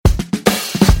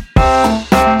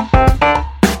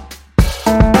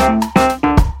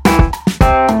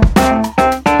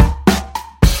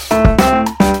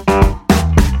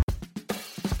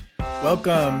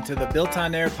welcome to the Built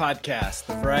on Air podcast,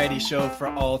 the variety show for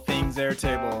all things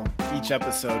Airtable. Each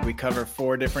episode, we cover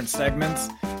 4 different segments.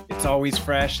 It's always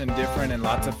fresh and different and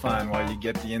lots of fun while you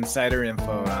get the insider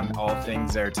info on all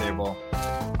things Airtable.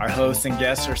 Our hosts and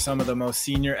guests are some of the most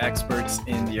senior experts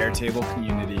in the Airtable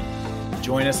community.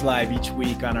 Join us live each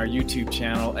week on our YouTube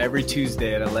channel every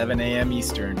Tuesday at 11 a.m.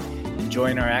 Eastern and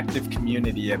join our active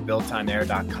community at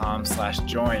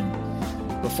builtonair.com/join.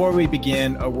 Before we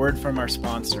begin, a word from our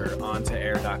sponsor,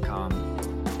 OnToAir.com.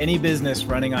 Any business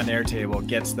running on Airtable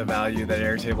gets the value that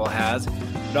Airtable has,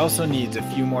 but also needs a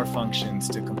few more functions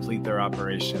to complete their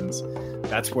operations.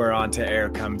 That's where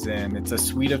OnToAir comes in. It's a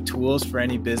suite of tools for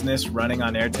any business running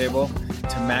on Airtable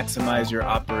to maximize your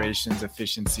operations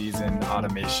efficiencies and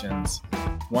automations.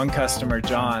 One customer,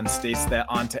 John, states that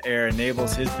OnToAir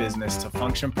enables his business to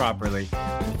function properly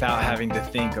without having to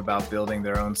think about building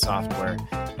their own software,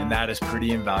 and that is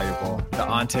pretty invaluable. The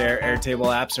OnToAir Airtable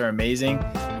apps are amazing,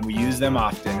 and we use them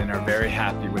often and are very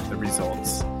happy with the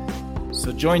results.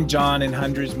 So join John and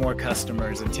hundreds more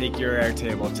customers and take your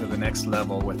Airtable to the next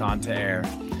level with OnToAir.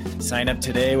 Sign up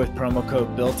today with promo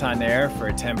code BuiltOnAir for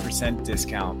a 10%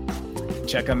 discount.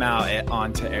 Check them out at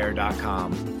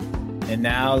OnToAir.com. And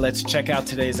now let's check out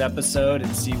today's episode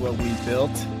and see what we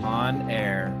built on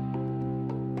air.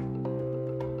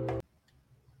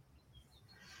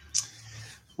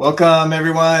 Welcome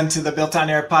everyone to the Built on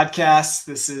Air podcast.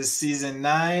 This is season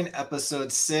 9,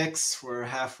 episode 6. We're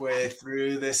halfway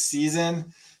through this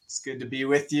season. It's good to be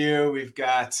with you. We've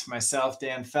got myself,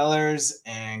 Dan Fellers,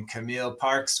 and Camille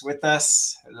Parks with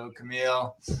us. Hello,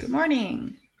 Camille. Good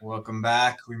morning. Welcome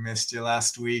back. We missed you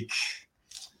last week.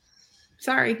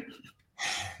 Sorry.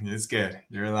 It's good.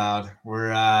 You're allowed. We're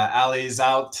Allie's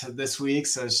out this week,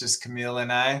 so it's just Camille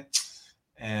and I.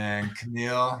 And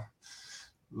Camille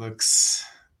looks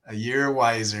a year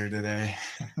wiser today.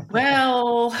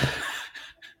 Well,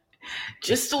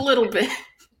 just a little bit.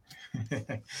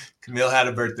 Camille had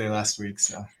a birthday last week,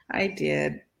 so. I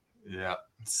did. Yeah.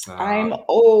 So I'm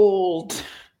old.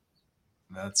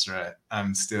 That's right.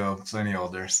 I'm still plenty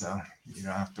older, so you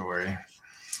don't have to worry.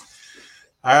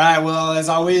 All right. Well, as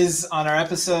always, on our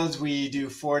episodes, we do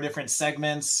 4 different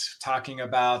segments talking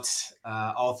about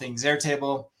all things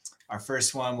Airtable. Our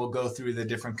first one, we'll go through the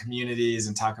different communities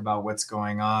and talk about what's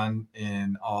going on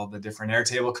in all the different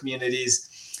Airtable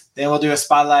communities. Then we'll do a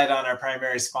spotlight on our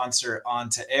primary sponsor,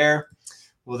 OnToAir.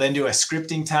 We'll then do a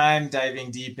scripting time,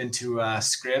 diving deep into a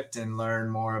script and learn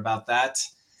more about that.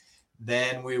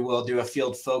 Then we will do a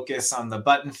field focus on the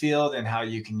button field and how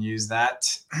you can use that.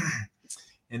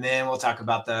 And then we'll talk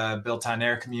about the Built on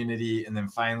Air community. And then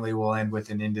finally, we'll end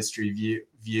with an industry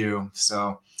view.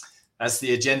 So that's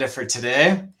the agenda for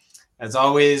today. As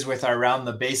always, with our Round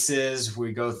the Bases,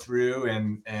 we go through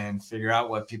and figure out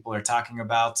what people are talking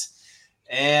about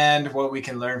and what we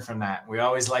can learn from that. We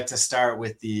always like to start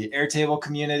with the Airtable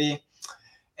community.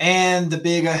 And the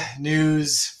big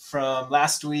news from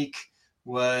last week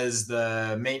was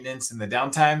the maintenance and the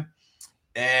downtime.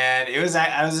 And it was,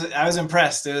 I was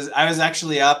impressed. I was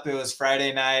actually up. It was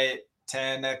Friday night,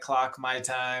 10 o'clock my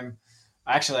time.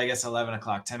 Actually, I guess 11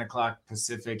 o'clock, 10 o'clock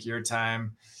Pacific, your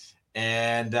time.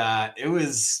 And it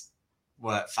was,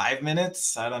 5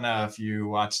 minutes? I don't know if you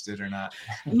watched it or not.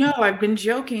 No, I've been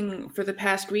joking for the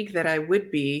past week that I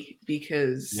would be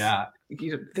because that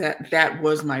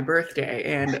was my birthday.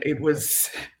 And it was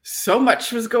so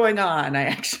much was going on. I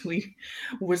actually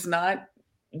was not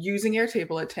using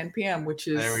Airtable at 10 p.m., which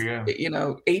is,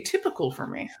 atypical for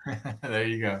me. There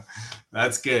you go.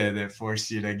 That's good. It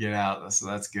forced you to get out. So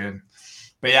that's good.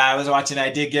 But yeah, I was watching. I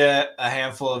did get a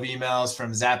handful of emails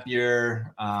from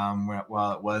Zapier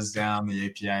while it was down. The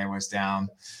API was down.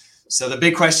 So the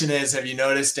big question is, have you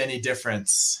noticed any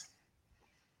difference?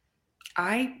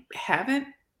 I haven't.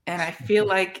 And I feel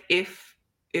like if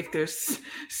there's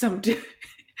some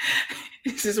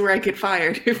this is where I get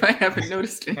fired if I haven't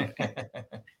noticed it.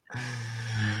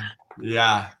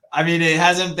 Yeah. I mean, it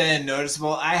hasn't been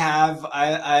noticeable.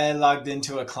 I logged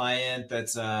into a client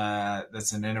that's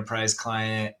an enterprise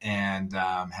client and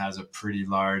has a pretty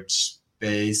large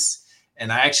base.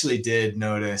 And I actually did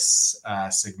notice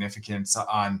significance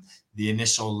on the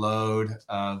initial load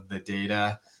of the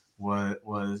data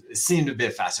it seemed a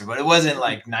bit faster, but it wasn't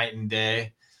like night and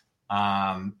day.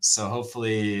 So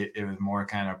hopefully it was more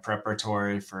kind of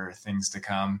preparatory for things to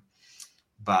come.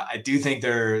 But I do think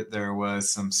there was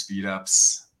some speed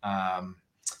ups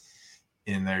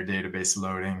in their database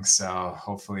loading. So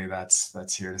hopefully that's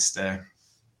here to stay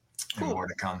and more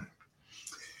to come.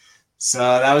 So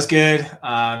that was good.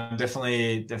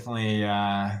 Definitely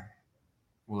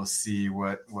we'll see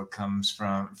what comes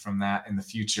from that in the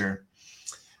future.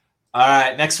 All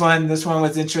right, next one. This one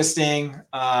was interesting.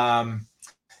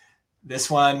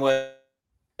 This one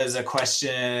was a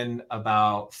question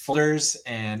about folders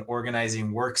and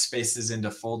organizing workspaces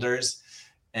into folders.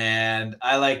 And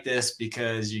I like this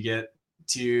because you get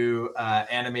two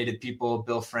animated people,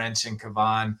 Bill French and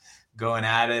Kavan, going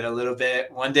at it a little bit.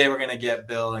 One day we're going to get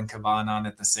Bill and Kavan on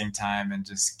at the same time and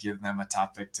just give them a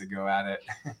topic to go at it.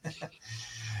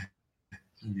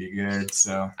 It'd be good.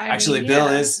 So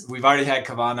Bill we've already had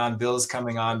Kavan on. Bill's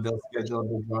coming on. Bill's scheduled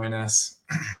to join us.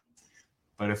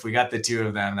 But if we got the two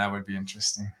of them, that would be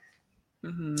interesting.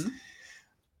 Mm-hmm.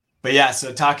 But yeah,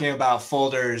 so talking about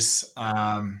folders,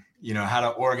 how to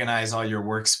organize all your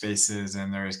workspaces.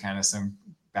 And there's kind of some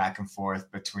back and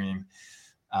forth between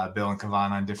Bill and Kavan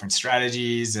on different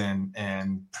strategies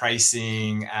and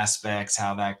pricing aspects,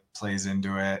 how that plays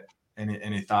into it.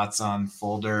 Any thoughts on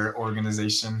folder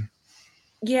organization?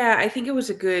 Yeah, I think it was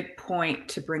a good point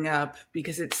to bring up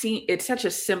because it's such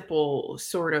a simple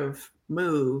sort of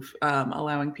move,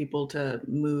 allowing people to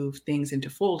move things into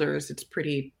folders. It's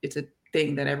a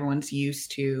thing that everyone's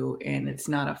used to, and it's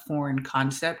not a foreign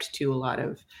concept to a lot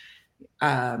of,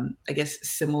 I guess,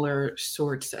 similar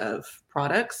sorts of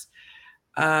products.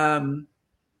 But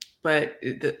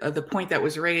the point that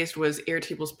was raised was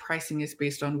Airtable's pricing is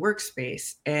based on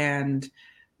workspace, and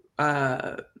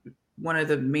one of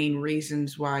the main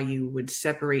reasons why you would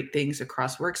separate things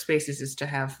across workspaces is to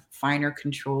have finer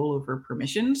control over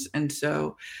permissions. And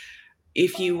so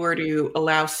if you were to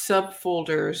allow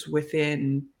subfolders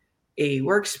within a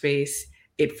workspace,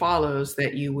 it follows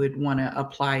that you would want to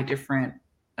apply different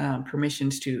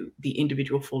permissions to the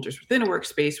individual folders within a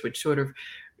workspace, which sort of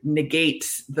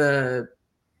negates the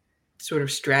sort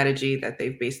of strategy that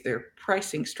they've based their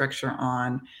pricing structure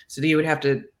on. So they would have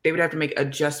to make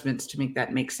adjustments to make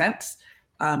that make sense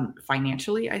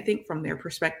financially, I think, from their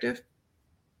perspective.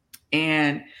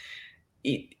 And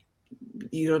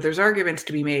there's arguments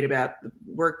to be made about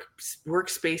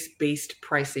workspace based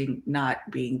pricing not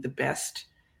being the best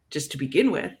just to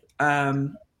begin with.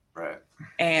 Right.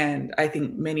 And I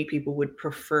think many people would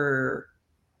prefer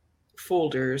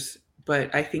folders,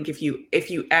 but I think if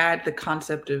you add the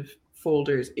concept of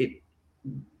folders, you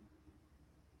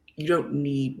don't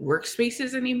need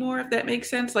workspaces anymore, if that makes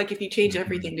sense. Like if you change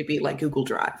everything to be like Google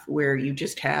Drive, where you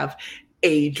just have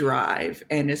a drive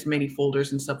and as many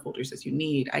folders and subfolders as you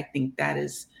need, I think that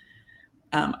is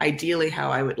ideally how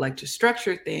I would like to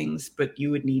structure things, but you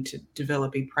would need to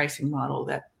develop a pricing model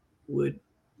that would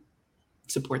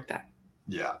support that.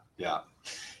 Yeah.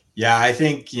 I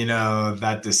think,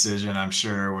 that decision, I'm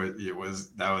sure that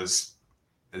was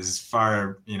as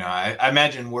far, I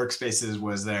imagine workspaces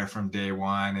was there from day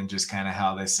one and just kind of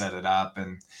how they set it up.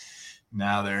 And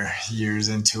now they're years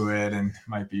into it and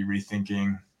might be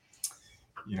rethinking,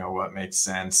 what makes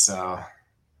sense. So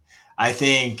I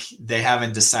think they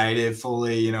haven't decided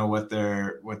fully, what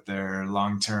their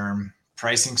long-term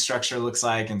pricing structure looks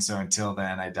like. And so until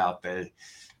then, I doubt they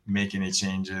make any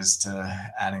changes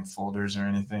to adding folders or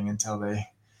anything until they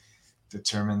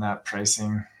determine that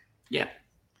pricing. Yeah.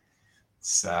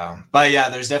 So, but yeah,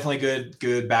 there's definitely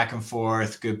good back and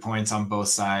forth, good points on both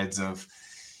sides of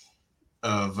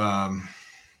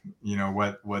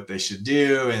what they should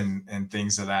do and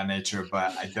things of that nature.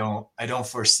 But I don't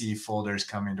foresee folders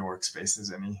coming to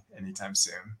workspaces anytime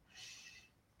soon.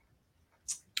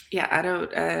 Yeah, I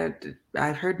don't.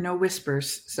 I've heard no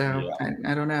whispers, so yeah.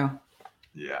 I don't know.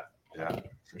 Yeah,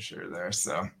 for sure there.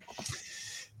 So,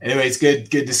 anyways, good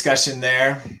discussion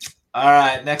there. All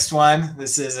right, next one.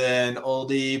 This is an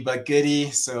oldie but goodie.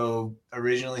 So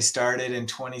originally started in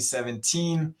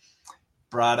 2017,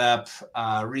 brought up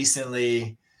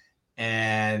recently,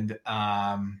 and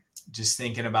just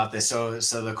thinking about this. So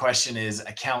the question is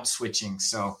account switching.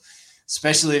 So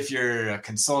especially if you're a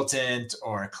consultant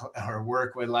or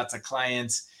work with lots of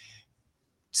clients,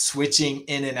 switching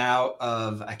in and out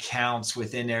of accounts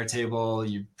within Airtable,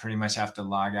 you pretty much have to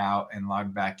log out and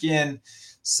log back in.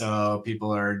 So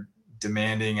people are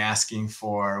asking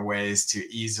for ways to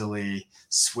easily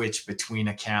switch between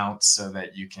accounts so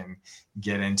that you can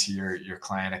get into your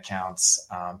client accounts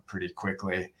pretty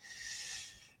quickly.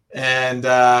 And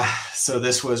so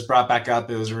this was brought back up.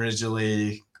 It was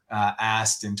originally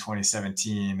asked in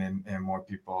 2017 and more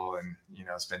people, and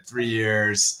it's been 3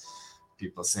 years,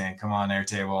 people saying, come on,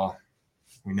 Airtable,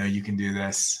 we know you can do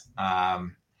this.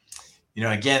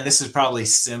 Again, this is probably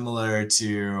similar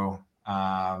to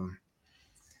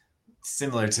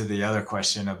the other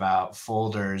question about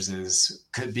folders, is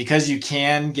because you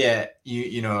can get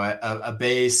a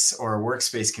base or a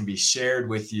workspace can be shared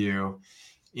with you.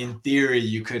 In theory,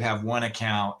 you could have one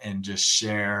account and just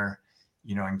share,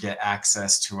 and get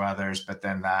access to others, but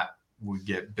then that would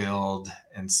get billed.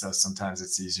 And so sometimes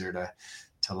it's easier to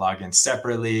log in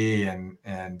separately. And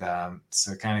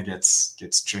so it kind of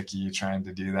gets tricky trying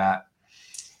to do that.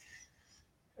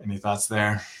 Any thoughts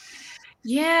there?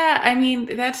 Yeah, I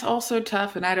mean, that's also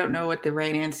tough, and I don't know what the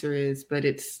right answer is, but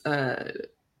it's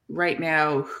right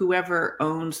now, whoever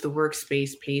owns the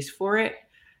workspace pays for it.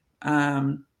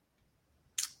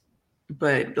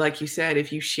 But like you said,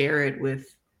 if you share it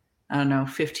with, I don't know,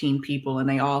 15 people and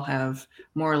they all have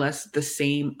more or less the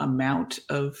same amount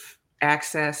of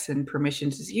access and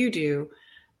permissions as you do,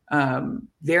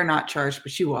 they're not charged,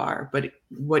 but you are. But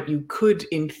what you could,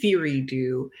 in theory,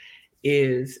 do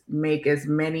is make as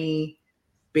many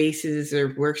bases or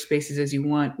workspaces as you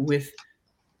want with,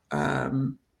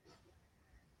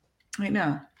 wait,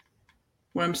 no.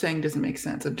 What I'm saying doesn't make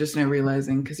sense. I'm just now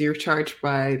realizing, because you're charged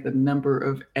by the number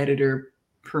of editor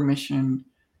permission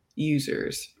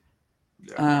users.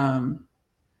 Yeah.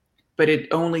 But it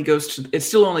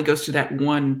still only goes to that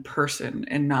one person,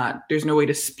 and there's no way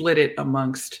to split it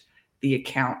amongst the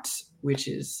accounts, which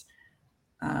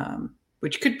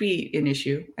could be an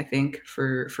issue, I think,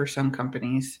 for some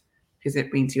companies, because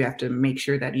it means you have to make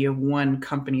sure that you have one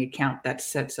company account that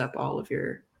sets up all of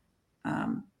your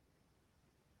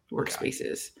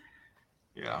workspaces.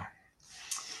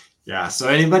 Yeah. So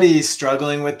anybody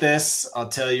struggling with this, I'll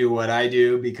tell you what I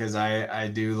do, because I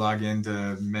do log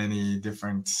into many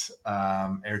different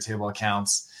Airtable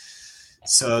accounts.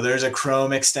 So there's a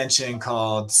Chrome extension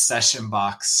called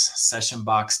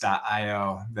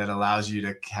sessionbox.io that allows you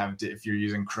to have, if you're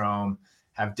using Chrome,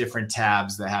 have different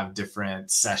tabs that have different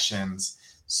sessions.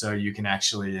 So you can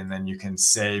actually, and then you can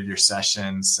save your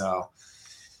sessions. So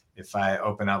if I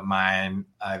open up mine,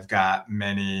 I've got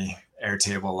many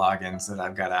Airtable logins that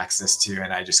I've got access to,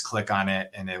 and I just click on it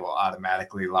and it will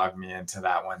automatically log me into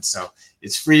that one. So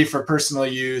it's free for personal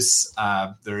use.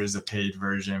 There is a paid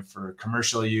version for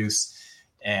commercial use,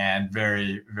 and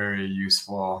very, very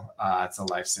useful. It's a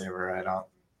lifesaver.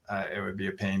 It would be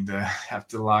a pain to have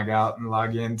to log out and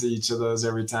log into each of those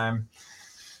every time.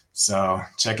 So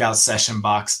check out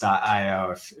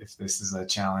sessionbox.io if this is a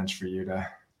challenge for you to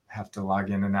have to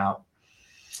log in and out.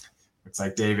 It's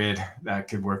like, David, that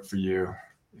could work for you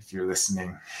if you're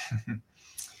listening.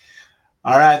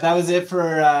 All right, that was it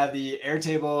for the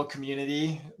Airtable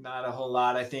community. Not a whole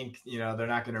lot. I think, they're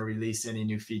not going to release any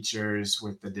new features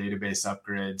with the database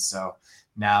upgrade. So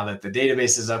now that the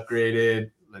database is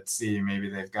upgraded, let's see, maybe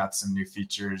they've got some new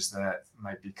features that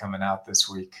might be coming out this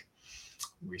week.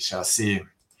 We shall see.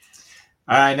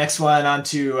 All right, next one, on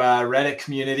to Reddit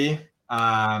community.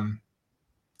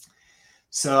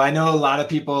 So I know a lot of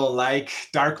people like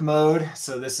dark mode.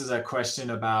 So this is a question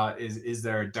about, is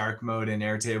there a dark mode in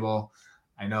Airtable?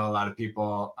 I know a lot of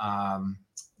people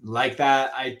like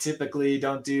that. I typically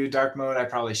don't do dark mode. I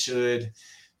probably should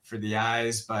for the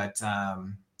eyes, but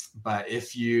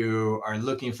if you are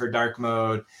looking for dark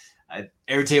mode,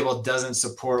 Airtable doesn't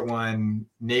support one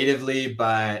natively,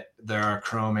 but there are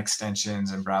Chrome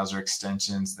extensions and browser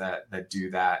extensions that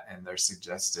do that, and they're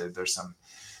suggested. There's some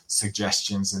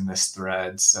suggestions in this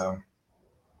thread, so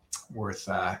worth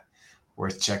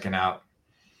checking out.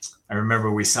 I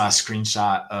remember we saw a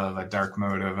screenshot of a dark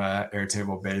mode of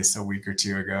Airtable base a week or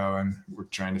two ago, and we're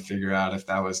trying to figure out if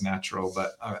that was natural,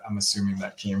 but I'm assuming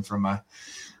that came from a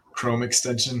Chrome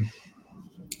extension.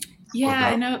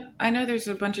 Yeah, I know there's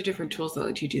a bunch of different tools that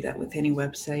let you do that with any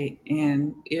website,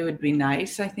 and it would be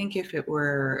nice, I think, if it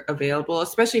were available,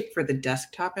 especially for the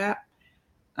desktop app.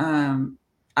 I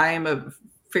am a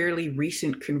fairly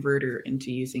recent converter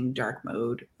into using dark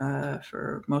mode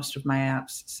for most of my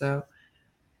apps. So,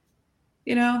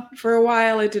 for a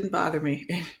while it didn't bother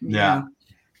me. Yeah.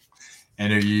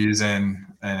 And are you using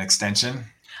an extension?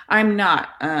 I'm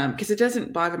not, because it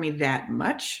doesn't bother me that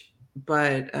much.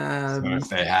 But so if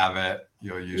they have it,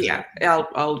 you'll use it. Yeah,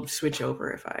 I'll switch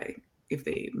over if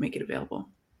they make it available.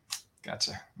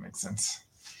 Gotcha. Makes sense.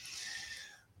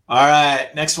 All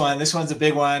right, next one. This one's a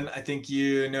big one. I think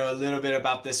you know a little bit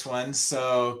about this one.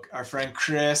 So our friend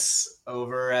Chris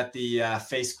over at the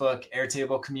Facebook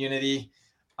Airtable community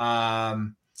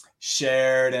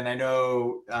shared, and I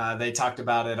know they talked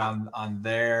about it on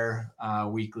their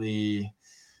weekly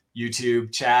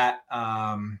YouTube chat.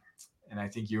 And I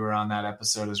think you were on that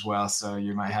episode as well, so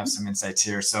you might have some insights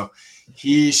here. So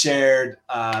he shared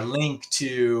a link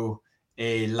to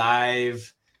a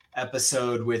live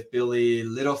episode with Billy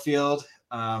Littlefield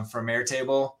from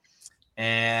Airtable,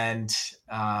 and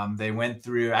they went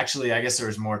through. Actually, I guess there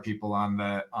was more people on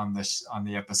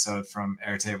the episode from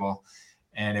Airtable,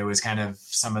 and it was kind of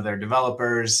some of their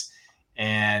developers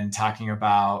and talking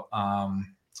about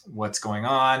what's going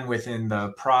on within the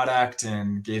product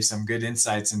and gave some good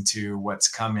insights into what's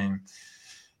coming.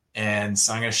 And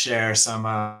so I'm going to share some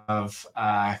of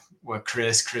what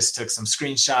Chris took some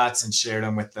screenshots and shared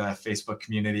them with the Facebook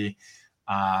community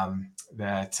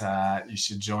that you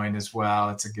should join as well.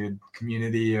 It's a good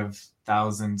community of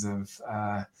thousands of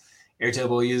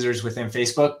Airtable users within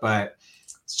Facebook, but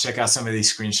let's check out some of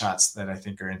these screenshots that I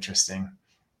think are interesting.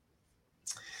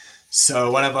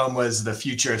 So one of them was the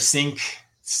future of sync.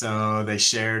 So they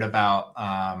shared about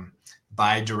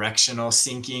bi-directional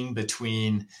syncing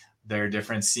between their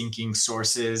different syncing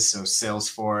sources. So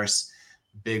Salesforce,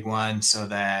 big one, so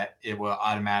that it will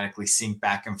automatically sync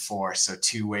back and forth. So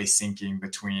two-way syncing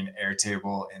between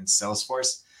Airtable and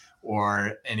Salesforce,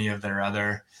 or any of their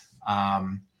other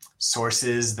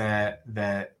sources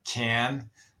that can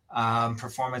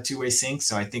perform a two-way sync.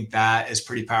 So I think that is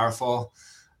pretty powerful.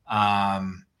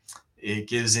 It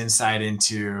gives insight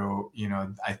into,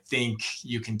 I think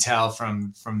you can tell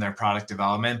from their product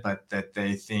development, but that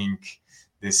they think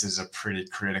this is a pretty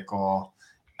critical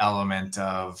element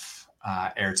of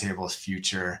Airtable's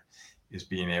future, is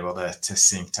being able to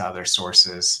sync to other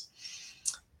sources.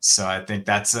 So I think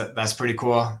that's pretty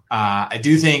cool. I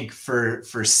do think for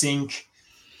sync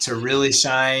to really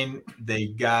shine, they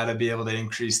gotta be able to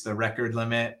increase the record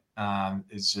limit.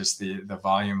 It's just the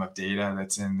volume of data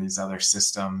that's in these other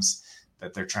systems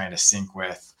that they're trying to sync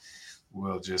with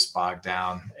will just bog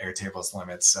down Airtable's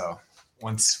limits. So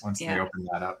once they open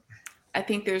that up, I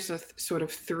think there's a sort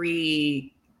of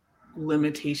 3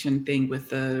 limitation thing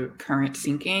with the current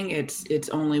syncing. It's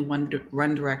only one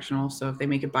directional. So if they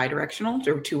make it bi-directional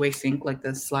or two-way sync, like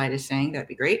the slide is saying, that'd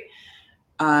be great.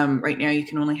 Right now, you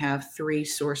can only have 3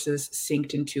 sources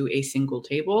synced into a single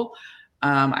table.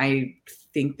 I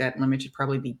think that limit should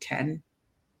probably be 10.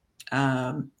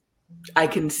 I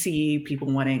can see people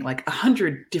wanting like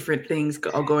 100 different things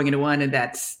all going into one, and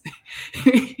that's,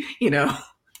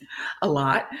 a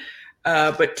lot.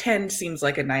 But 10 seems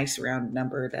like a nice round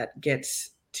number that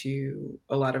gets to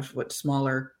a lot of what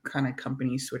smaller kind of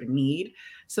companies sort of need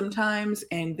sometimes.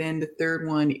 And then the third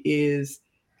one is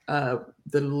the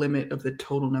limit of the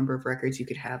total number of records you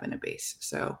could have in a base.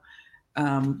 So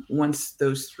once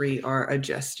those 3 are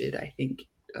adjusted, I think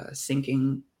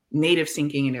native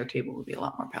syncing in Airtable would be a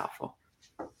lot more powerful.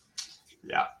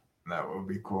 Yeah, that would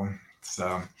be cool.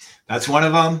 So that's one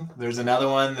of them. There's another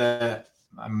one that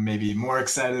I'm maybe more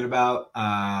excited about.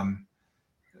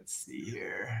 Let's see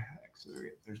here. Actually,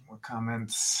 there's more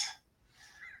comments.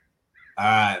 All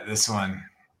right, this one.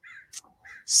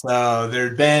 So there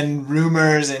have been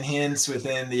rumors and hints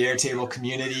within the Airtable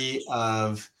community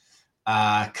of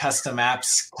custom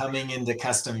apps coming into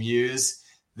custom views.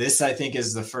 This, I think,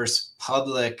 is the first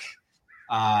public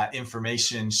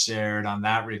information shared on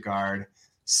that regard.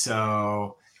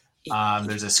 So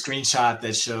there's a screenshot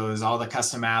that shows all the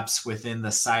custom apps within the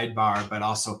sidebar, but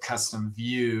also custom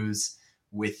views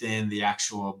within the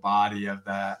actual body of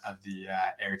the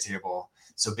Airtable.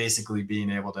 So basically being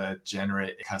able to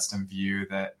generate a custom view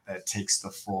that takes the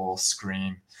full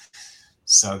screen.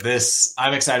 So this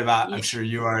I'm excited about. Yeah. I'm sure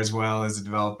you are as well as a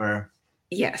developer.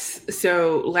 Yes.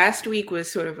 So last week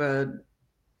was sort of a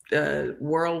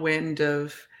whirlwind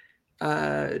of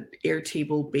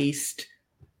Airtable-based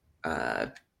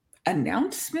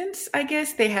announcements, I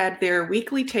guess. They had their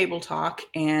weekly table talk,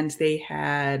 and they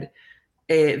had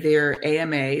their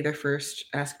AMA, their first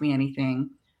Ask Me Anything.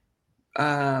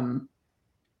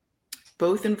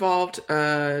 Both involved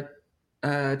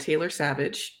Taylor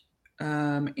Savage,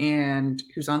 and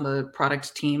who's on the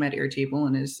product team at Airtable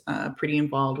and is pretty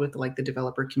involved with like the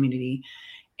developer community.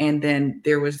 And then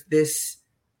there was this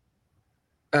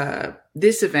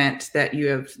event that you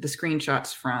have the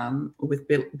screenshots from with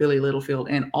Billy Littlefield,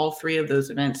 and all 3 of those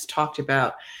events talked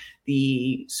about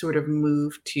the sort of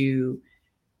move to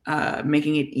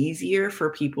making it easier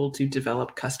for people to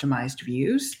develop customized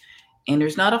views. And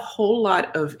there's not a whole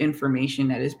lot of information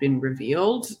that has been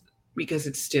revealed because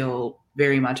it's still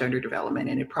very much under development,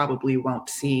 and it probably won't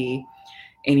see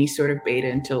any sort of beta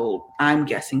until, I'm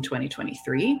guessing,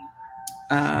 2023.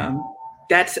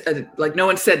 That's like no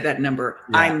one said that number.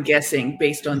 Yeah. I'm guessing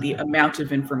based on the amount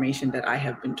of information that I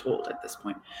have been told at this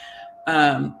point.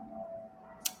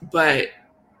 But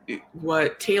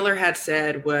what Taylor had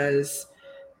said was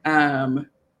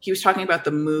he was talking about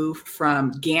the move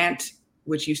from Gantt,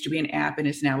 which used to be an app and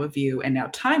is now a view, and now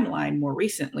Timeline, more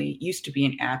recently, used to be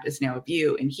an app, is now a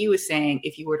view. And he was saying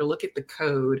if you were to look at the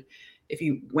code, if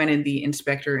you went in the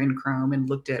inspector in Chrome and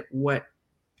looked at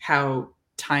how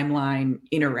Timeline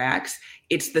interacts,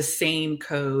 it's the same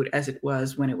code as it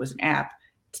was when it was an app.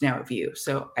 it's now a Vue.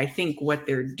 So I think what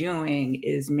they're doing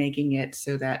is making it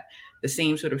so that the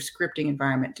same sort of scripting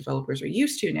environment developers are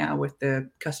used to now with the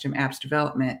custom apps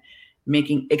development,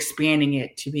 expanding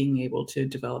it to being able to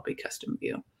develop a custom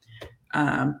Vue.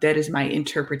 That is my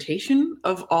interpretation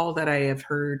of all that I have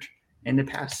heard in the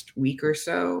past week or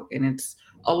so. And it's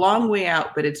a long way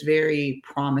out, but it's very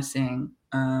promising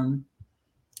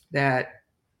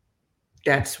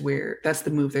that's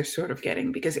the move they're sort of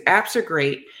getting, because apps are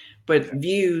great, but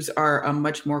views are a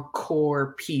much more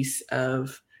core piece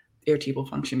of Airtable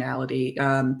functionality.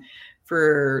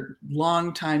 For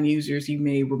longtime users, you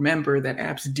may remember that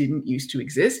apps didn't used to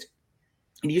exist.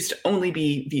 It used to only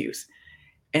be views.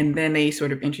 And then they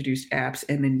sort of introduced apps.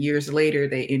 And then years later,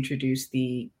 they introduced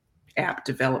the app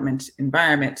development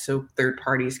environment so third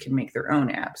parties can make their own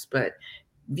apps. But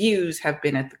views have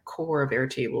been at the core of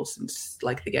Airtable since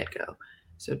like the get-go.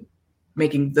 So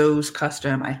making those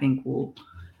custom, I think, will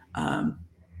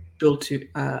build to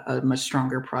a much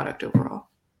stronger product overall.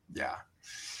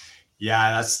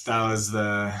 Yeah, that was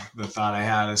the thought I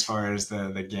had as far as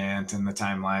the Gantt and the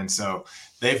timeline. So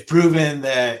they've proven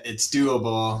that it's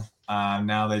doable.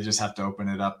 Now they just have to open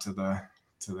it up to the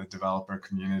developer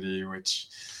community, which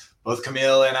both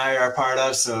Camille and I are a part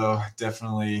of. So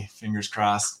definitely fingers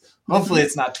crossed. Hopefully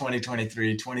it's not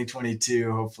 2023,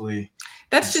 2022. Hopefully.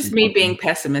 That's just me being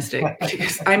pessimistic.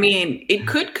 I mean, it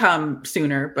could come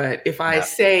sooner, but if I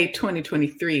say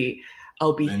 2023,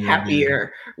 I'll be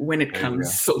happier when it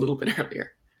comes a little bit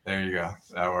earlier. There you go.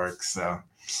 That works. So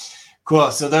cool.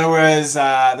 So there was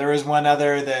one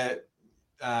other that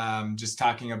just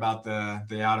talking about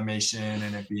the automation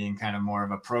and it being kind of more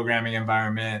of a programming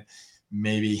environment,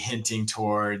 maybe hinting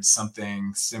towards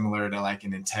something similar to like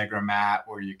an Integromat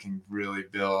where you can really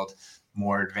build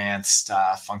more advanced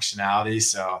functionality.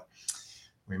 So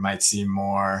we might see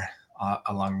more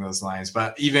along those lines.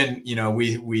 But even,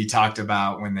 we talked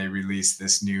about when they released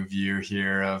this new view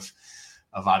here of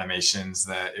automations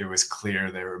that it was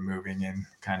clear they were moving in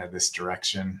kind of this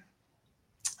direction.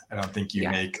 I don't think you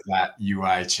make that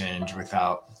UI change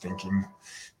without thinking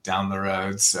down the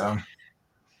road. So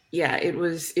yeah, it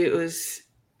was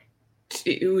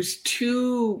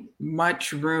too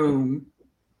much room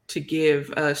to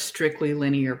give a strictly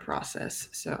linear process.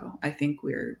 So I think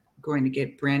we're going to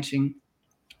get branching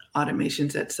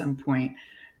automations at some point.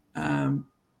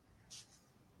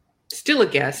 Still a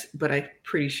guess, but I'm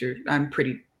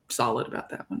pretty solid about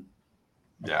that one.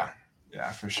 Yeah,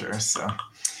 for sure. So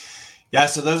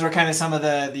those were kind of some of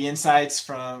the insights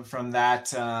from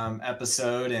that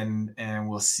episode, and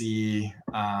we'll see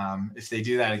if they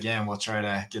do that again. We'll try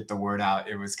to get the word out.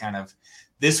 It was kind of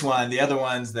this one. The other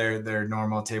ones, they're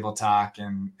normal Table Talk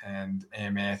and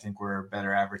AMA. I think were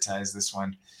better advertised. This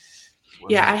one.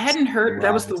 I hadn't heard.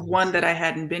 That was the one that I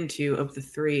hadn't been to of the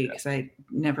three because I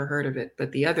never heard of it.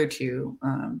 But the other two,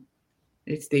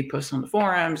 they posted on the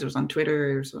forums. It was on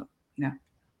Twitter.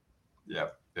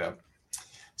 Yep.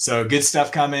 So good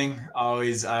stuff coming. I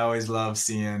always love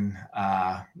seeing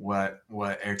what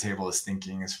Airtable is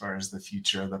thinking as far as the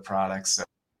future of the product. So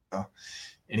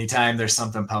anytime there's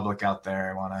something public out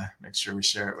there, I want to make sure we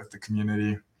share it with the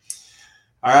community.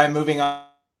 All right, moving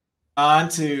on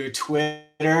to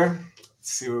Twitter.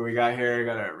 Let's see what we got here. I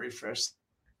got to refresh.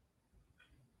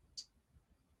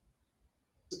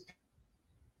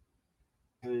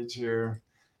 Page here.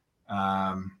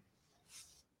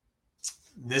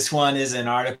 This one is an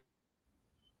article.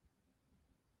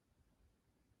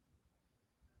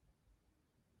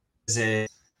 I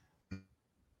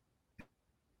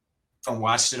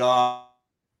watched it all.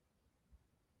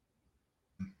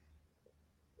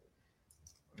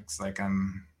 Looks like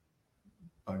I'm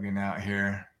bugging out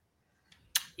here.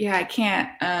 Yeah, I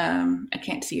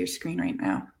can't see your screen right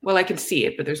now. Well, I can see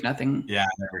it, but there's nothing. Yeah,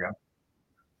 there we go.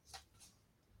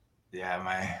 Yeah,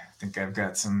 I think I've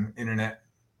got some internet.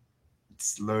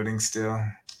 It's loading still.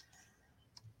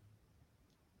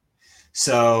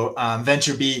 So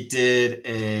VentureBeat did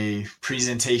a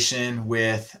presentation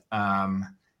with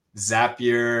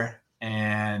Zapier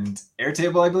and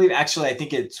Airtable, I believe. Actually, I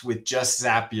think it's with just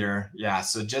Zapier. Yeah,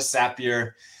 so just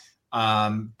Zapier,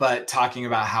 but talking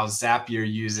about how Zapier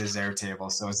uses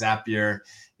Airtable. So Zapier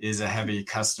is a heavy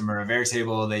customer of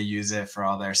Airtable. They use it for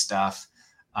all their stuff.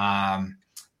 I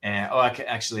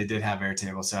actually did have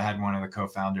Airtable. So I had one of the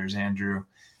co-founders, Andrew.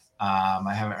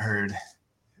 I haven't heard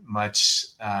much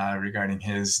regarding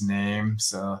his name.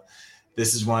 So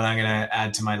this is one I'm going to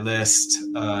add to my list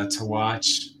to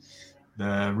watch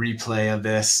the replay of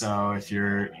this. So if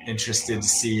you're interested to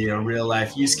see a real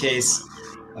life use case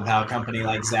of how a company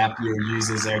like Zapier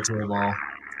uses Airtable,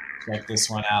 check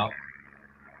this one out.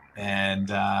 And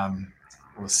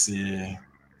we'll see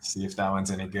see if that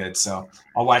one's any good. So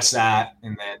I'll watch that,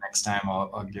 and then next time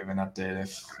I'll give an update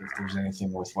if there's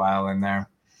anything worthwhile in there.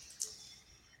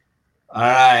 All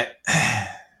right.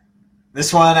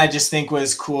 This one I just think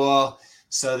was cool.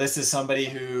 So this is somebody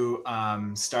who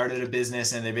started a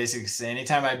business, and they basically say,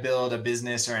 anytime I build a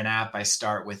business or an app, I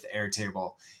start with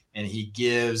Airtable. And he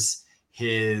gives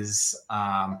his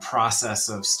process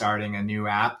of starting a new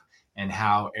app and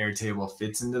how Airtable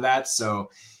fits into that.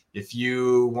 So if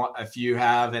you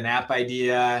have an app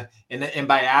idea, and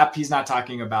by app, he's not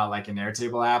talking about like an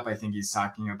Airtable app. I think he's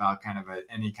talking about kind of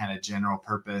any kind of general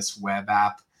purpose web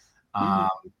app,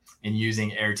 and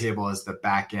using Airtable as the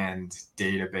backend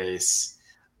database.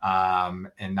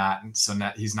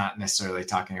 He's not necessarily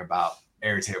talking about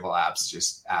Airtable apps,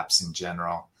 just apps in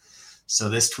general. So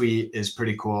this tweet is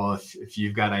pretty cool. If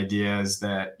you've got ideas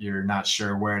that you're not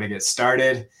sure where to get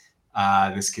started,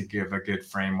 this could give a good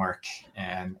framework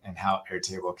and how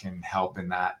Airtable can help in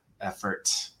that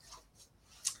effort.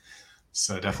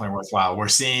 So definitely worthwhile.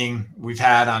 We've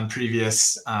had on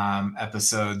previous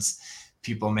episodes,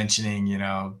 people mentioning,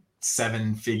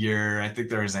 7-figure, I think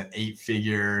there was an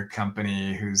 8-figure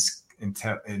company who's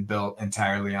built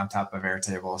entirely on top of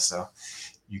Airtable. So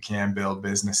you can build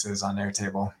businesses on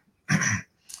Airtable.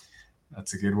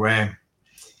 That's a good way.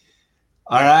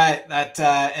 All right, that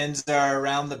ends our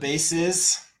Around the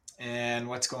Bases and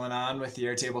what's going on with the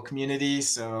Airtable community.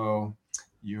 So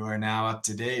you are now up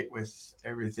to date with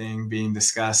everything being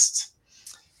discussed.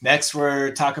 Next,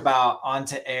 we're talk about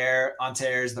OnToAir.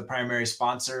 OnToAir is the primary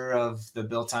sponsor of the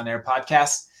Built on Air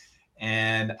podcast,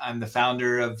 and I'm the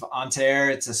founder of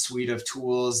OnToAir. It's a suite of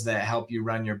tools that help you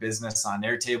run your business on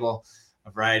Airtable,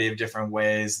 a variety of different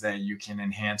ways that you can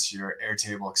enhance your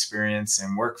Airtable experience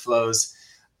and workflows.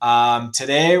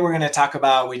 Today, we're going to talk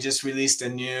about, we just released a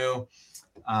new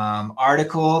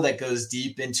article that goes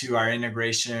deep into our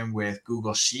integration with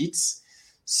Google Sheets.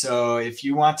 So if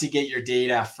you want to get your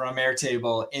data from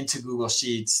Airtable into Google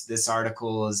Sheets, this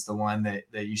article is the one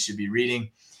that you should be reading.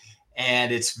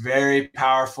 And it's very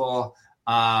powerful.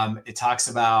 It talks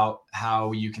about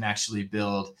how you can actually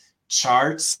build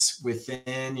charts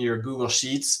within your Google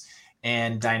Sheets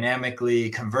and dynamically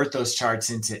convert those charts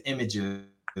into images.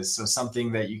 So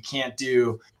something that you can't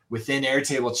do within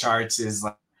Airtable charts is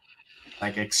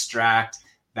like extract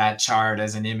that chart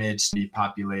as an image to be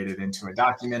populated into a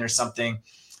document or something.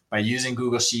 By using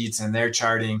Google Sheets and their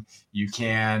charting, you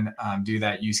can do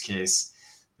that use case.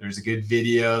 There's a good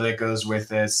video that goes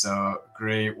with it. So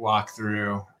great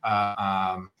walkthrough,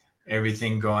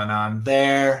 everything going on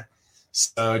there.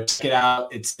 So check it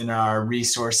out. It's in our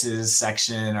resources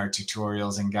section, our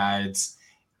tutorials and guides,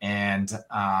 and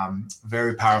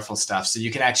very powerful stuff. So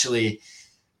you can actually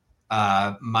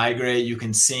migrate, you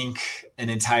can sync an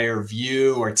entire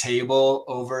view or table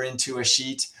over into a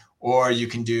sheet, or you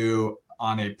can do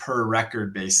on a per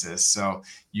record basis. So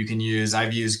you can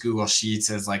I've used Google Sheets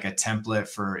as like a template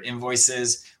for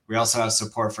invoices. We also have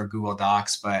support for Google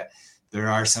Docs, but there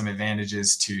are some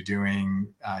advantages to doing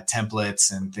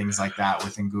templates and things like that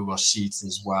within Google Sheets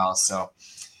as well. So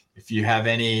if you have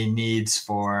any needs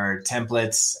for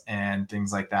templates and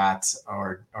things like that,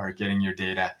 or getting your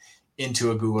data into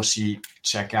a Google Sheet,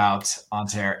 check out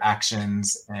OnToAir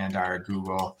Actions and our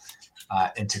Google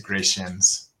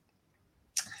integrations.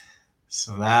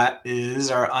 So that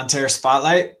is our OnToAir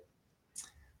Spotlight.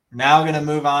 Now we're going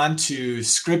to move on to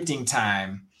scripting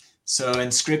time. So in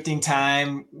scripting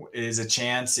time is a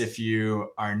chance, if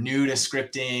you are new to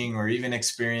scripting or even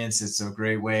experienced, it's a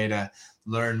great way to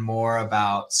learn more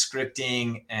about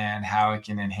scripting and how it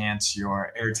can enhance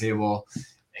your Airtable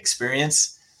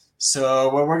experience. So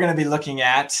what we're going to be looking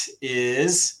at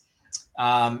is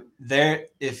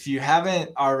if you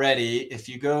haven't already, if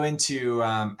you go into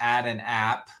add an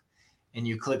app, and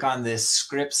you click on this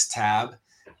scripts tab,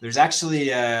 there's actually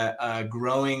a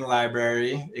growing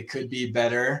library. It could be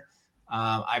better.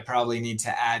 I probably need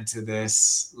to add to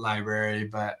this library,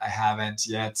 but I haven't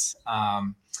yet.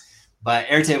 But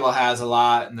Airtable has a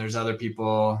lot, and there's other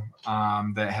people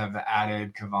that have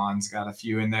added. Kavan's got a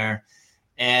few in there.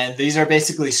 And these are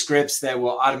basically scripts that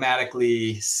will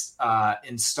automatically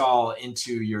install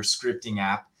into your scripting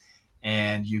app.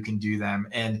 And you can do them.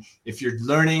 And if you're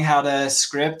learning how to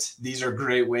script, these are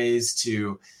great ways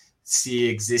to see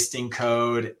existing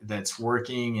code that's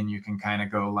working, and you can kind of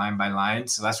go line by line.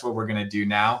 So that's what we're going to do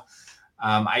now.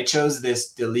 I chose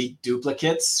this delete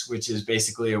duplicates, which is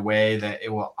basically a way that it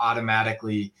will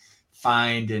automatically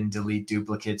find and delete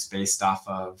duplicates based off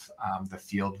of the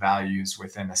field values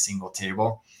within a single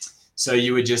table. So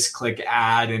you would just click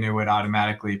add, and it would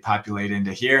automatically populate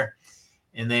into here.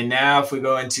 And then now if we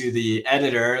go into the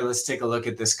editor, let's take a look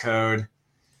at this code.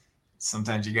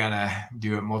 sometimes you gotta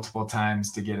do it multiple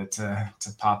times to get it to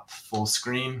pop full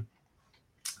screen.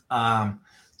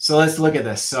 So let's look at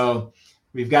this. So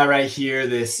we've got right here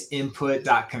this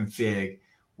input.config.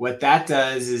 What that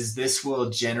does is this will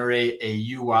generate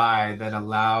a UI that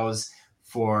allows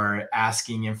for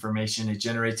asking information. It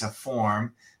generates a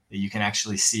form that you can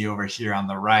actually see over here on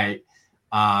the right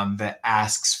that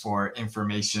asks for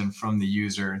information from the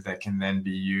user that can then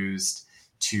be used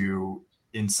to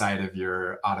inside of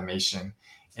your automation.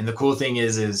 And the cool thing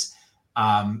is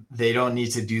they don't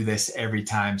need to do this every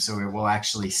time. So it will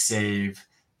actually save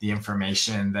the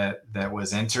information that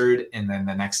was entered. And then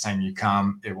the next time you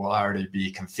come, it will already be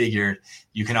configured.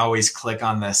 You can always click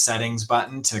on the settings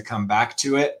button to come back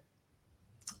to it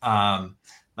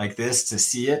like this to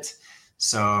see it.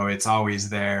 So it's always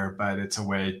there, but it's a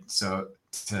way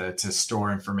to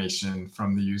store information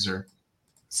from the user.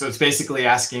 So it's basically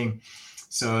asking,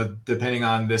 so depending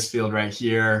on this field right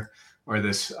here or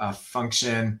this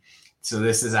function, so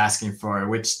this is asking for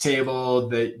which table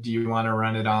that do you want to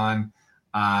run it on,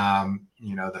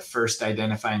 the first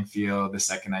identifying field, the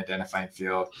second identifying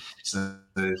field. So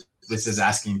this is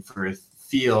asking for a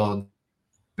field,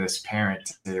 this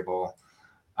parent table,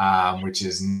 which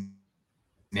is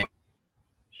here.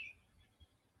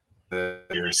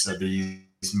 So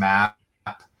these map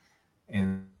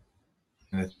in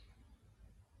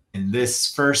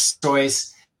this first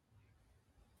choice.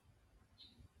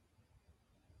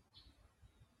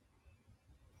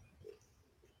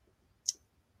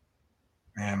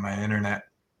 And my internet,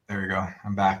 there we go,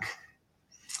 I'm back.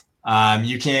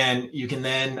 You can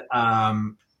then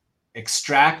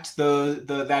extract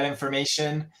that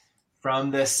information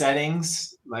from the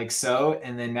settings like so,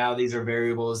 and then now these are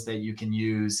variables that you can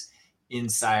use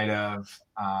inside of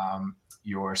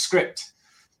your script.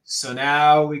 So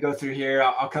now we go through here.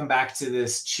 I'll come back to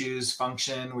this choose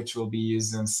function, which will be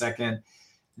used in a second.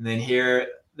 And then here,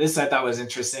 this I thought was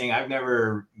interesting. I've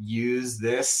never used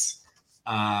this.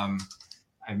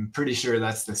 I'm pretty sure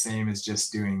that's the same as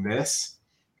just doing this,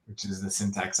 which is the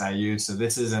syntax I use. So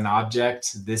this is an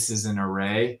object. This is an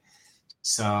array.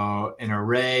 So an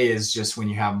array is just when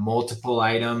you have multiple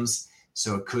items.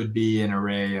 So it could be an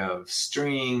array of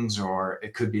strings, or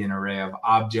it could be an array of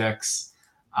objects.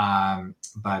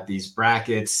 But these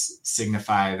brackets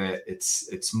signify that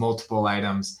it's multiple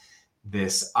items.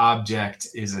 This object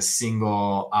is a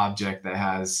single object that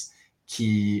has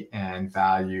key and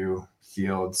value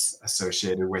fields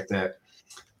associated with it.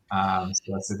 So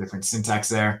that's a different syntax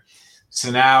there.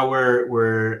 So now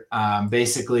we're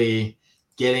basically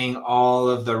getting all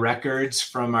of the records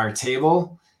from our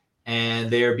table, and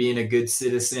they are being a good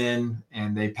citizen,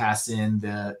 and they pass in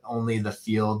only the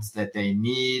fields that they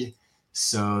need,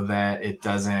 so that it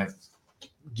doesn't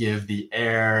give the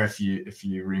error. If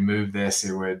you remove this,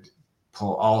 it would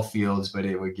pull all fields, but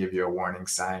it would give you a warning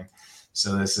sign.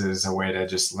 So this is a way to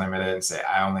just limit it and say,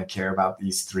 I only care about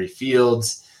these 3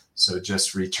 fields. So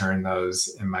just return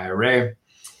those in my array.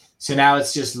 So now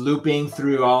it's just looping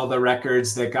through all the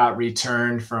records that got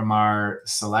returned from our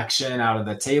selection out of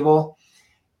the table.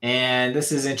 And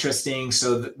this is interesting.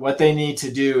 So what they need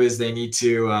to do is they need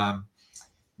to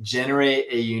generate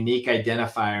a unique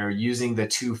identifier using the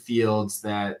 2 fields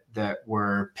that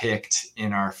were picked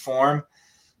in our form.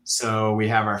 So we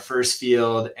have our first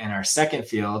field and our second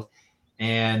field.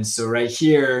 And so right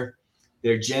here,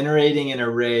 they're generating an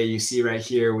array. You see right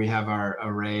here, we have our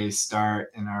array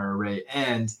start and our array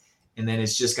end. And then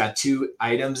it's just got 2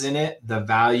 items in it, the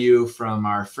value from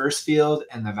our first field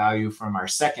and the value from our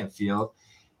second field.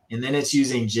 And then it's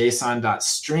using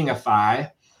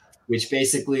JSON.stringify, which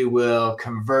basically will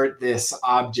convert this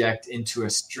object into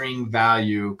a string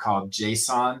value called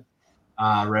JSON,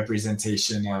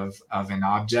 representation of an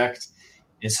object.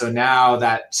 And so now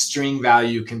that string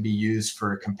value can be used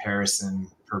for comparison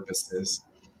purposes.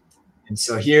 And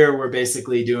so here we're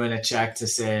basically doing a check to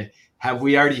say, have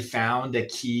we already found a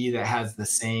key that has the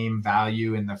same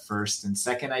value in the first and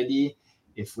second ID?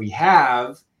 If we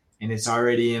have, and it's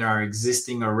already in our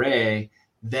existing array,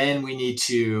 then we need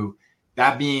to,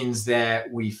 that means that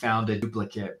we found a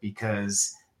duplicate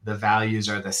because the values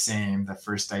are the same. The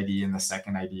first ID and the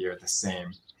second ID are the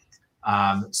same.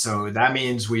 So that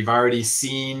means we've already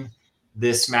seen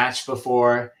this match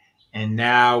before, and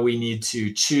now we need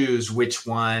to choose which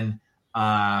one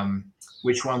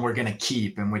we're going to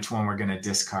keep and which one we're going to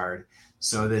discard.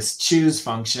 So this choose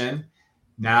function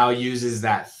now uses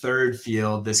that third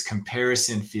field, this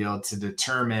comparison field, to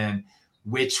determine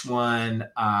which one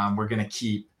we're going to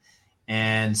keep.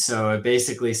 And so it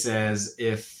basically says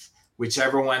if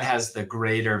whichever one has the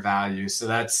greater value. So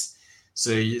So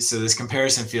this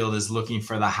comparison field is looking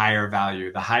for the higher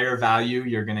value. The higher value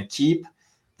you're going to keep,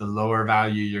 the lower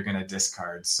value you're going to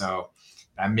discard. So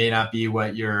that may not be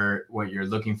what you're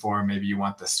looking for. Maybe you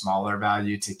want the smaller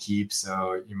value to keep.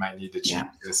 So you might need to change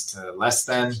this to less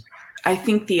than. I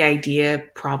think the idea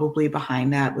probably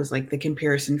behind that was like the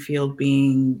comparison field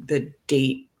being the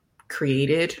date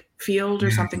created field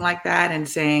or something like that, and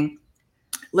saying,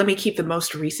 let me keep the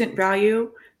most recent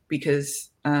value because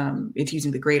it's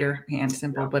using the greater hand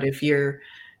symbol. But if you're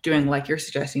doing like you're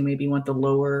suggesting, maybe you want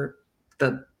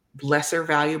the lesser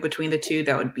value between the two,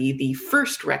 that would be the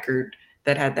first record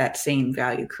that had that same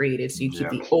value created. So you keep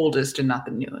the oldest and not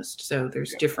the newest. So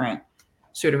there's different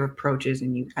sort of approaches,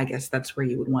 and I guess that's where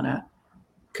you would want to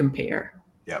compare.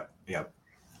 Yep.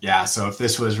 Yeah. So if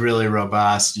this was really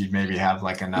robust, you'd maybe have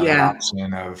like another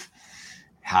option of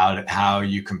how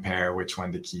you compare which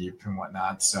one to keep and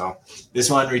whatnot. So this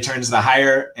one returns the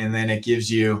higher, and then it gives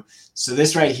you, so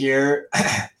this right here,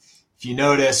 if you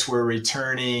notice, we're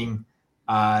returning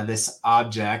this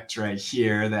object right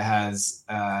here that has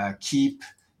a keep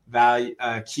value,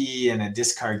 key and a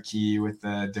discard key with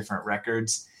the different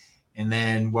records. And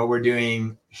then what we're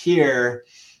doing here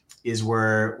is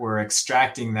we're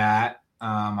extracting that.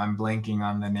 I'm blanking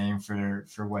on the name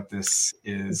for what this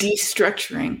is.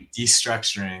 Destructuring.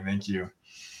 Thank you.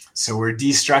 So we're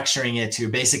destructuring it to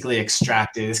basically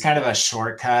extract it. It's kind of a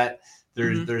shortcut.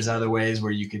 There's other ways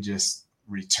where you could just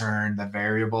return the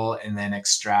variable and then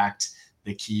extract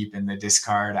the keep and the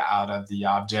discard out of the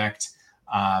object.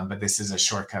 But this is a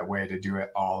shortcut way to do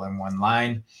it all in one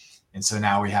line. And so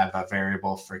now we have a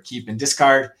variable for keep and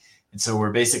discard. And so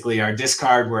we're basically, our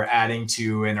discard, we're adding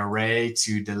to an array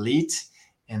to delete.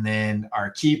 And then our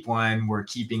keep one, we're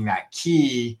keeping that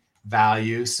key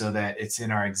value so that it's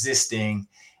in our existing.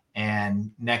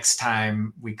 And next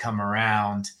time we come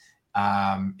around,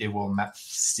 it will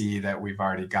see that we've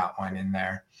already got one in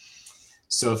there.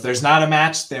 So if there's not a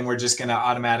match, then we're just going to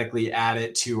automatically add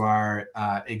it to our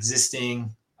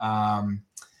existing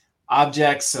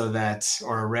object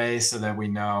or array so that we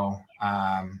know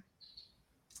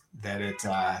that it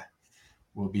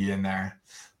will be in there.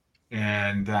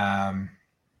 And then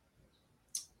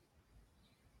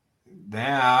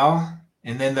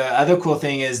the other cool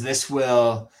thing is this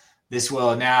will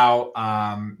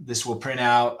print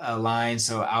out a line.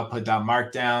 So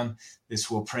output.markdown, this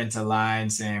will print a line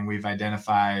saying we've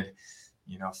identified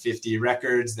 50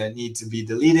 records that need to be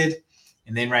deleted.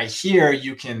 And then right here,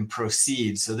 you can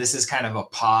proceed. So this is kind of a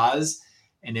pause,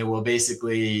 and it will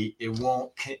basically, it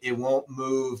won't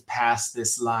move past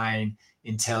this line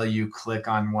until you click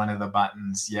on one of the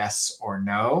buttons, yes or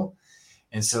no.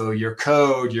 And so your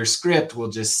code, your script will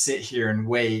just sit here and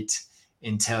wait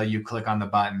until you click on the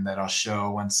button that I'll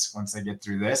show once I get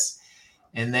through this.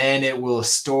 And then it will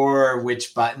store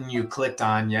which button you clicked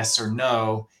on, yes or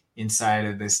no, inside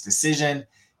of this decision.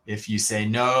 If you say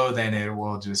no, then it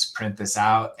will just print this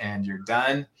out and you're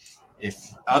done. If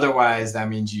otherwise, that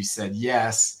means you said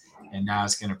yes, and now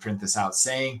it's going to print this out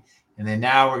saying. And then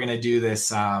now we're going to do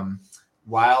this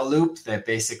while loop that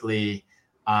basically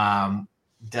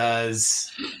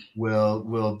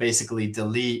will basically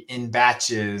delete in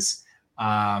batches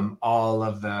all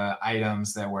of the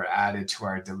items that were added to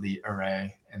our delete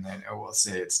array, and then it will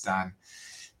say it's done.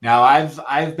 Now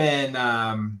I've been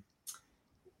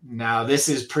now this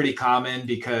is pretty common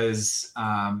because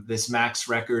this max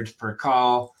records per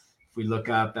call, if we look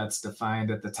up, that's defined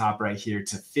at the top right here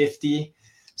to 50.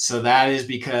 So that is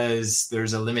because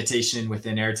there's a limitation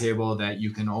within Airtable that you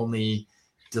can only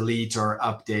delete or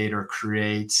update or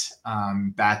create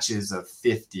batches of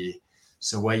 50.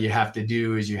 So what you have to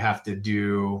do is you have to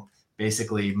do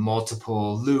basically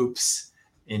multiple loops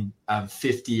of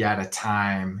 50 at a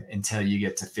time until you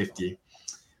get to 50.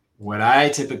 What I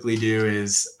typically do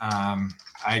is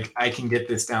I can get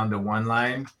this down to one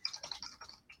line.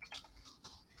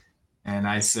 And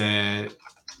I said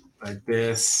like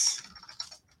this.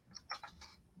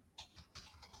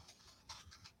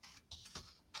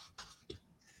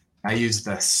 I use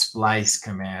the splice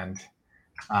command,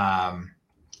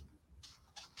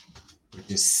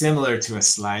 which is similar to a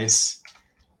slice.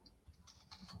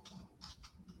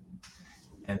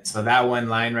 And so that one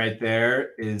line right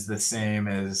there is the same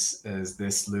as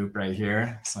this loop right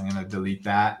here. So I'm going to delete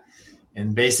that.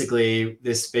 And basically,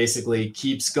 this basically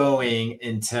keeps going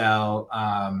until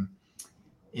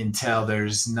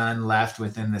there's none left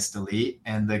within this delete.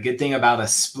 And the good thing about a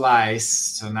splice,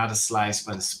 so not a slice,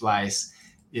 but a splice,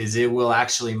 is it will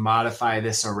actually modify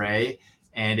this array,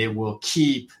 and it will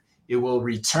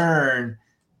return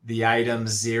the items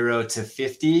 0 to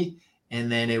 50,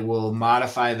 and then it will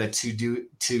modify the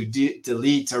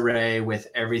delete array with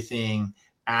everything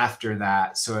after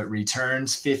that. So it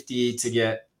returns 50 to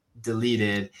get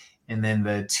deleted, and then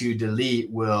the to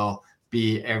delete will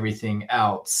be everything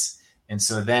else. And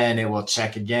so then it will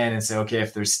check again and say, okay,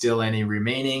 if there's still any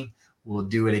remaining, we'll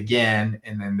do it again.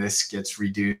 And then this gets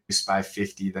reduced by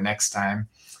 50 the next time,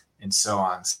 and so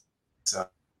on. So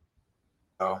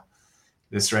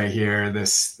this right here,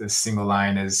 this single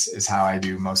line is how I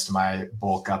do most of my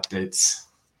bulk updates.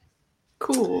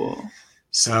 Cool.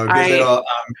 So good little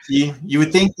key. You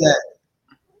would think that,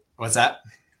 what's that?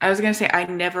 I was going to say, I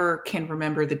never can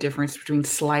remember the difference between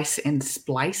slice and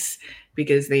splice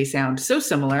because they sound so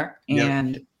similar.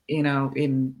 And, you know,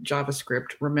 in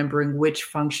JavaScript, remembering which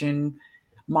function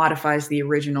modifies the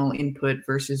original input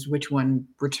versus which one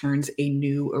returns a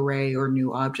new array or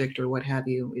new object or what have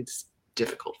you, it's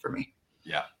difficult for me.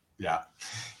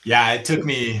 Yeah, it took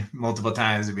me multiple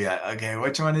times to be like, okay,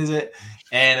 which one is it?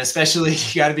 And especially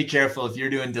you got to be careful if you're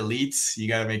doing deletes, you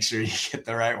got to make sure you get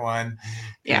the right one,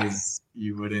 because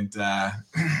you wouldn't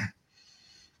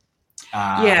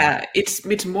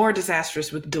it's more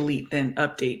disastrous with delete than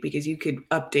update, because you could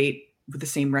update with the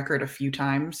same record a few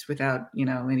times without, you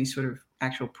know, any sort of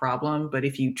actual problem. But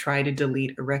if you try to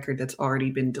delete a record that's already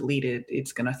been deleted,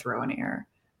 it's going to throw an error.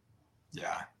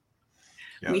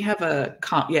 We have a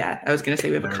I was going to say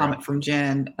we have a comment from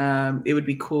Jen. It would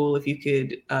be cool if you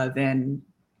could then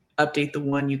update the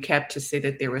one you kept to say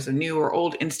that there was a new or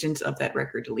old instance of that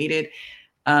record deleted.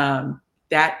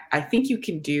 That I think you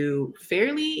can do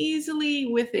fairly easily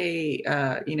with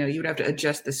a, you would have to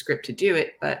adjust the script to do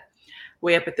it, but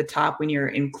way up at the top when you're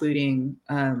including,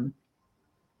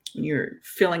 you're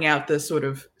filling out the sort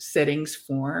of settings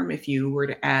form, if you were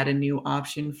to add a new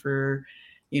option for,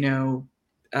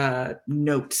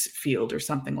 notes field or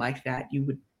something like that,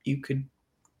 you could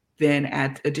then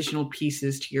add additional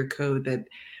pieces to your code that,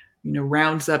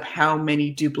 rounds up how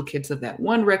many duplicates of that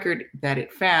one record that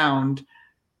it found,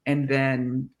 and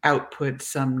then output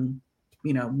some,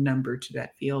 number to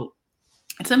that field.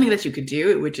 It's something that you could do.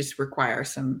 It would just require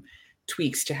some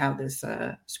tweaks to how this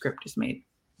script is made.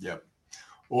 Yep.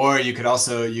 Or you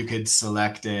could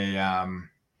select a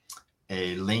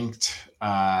linked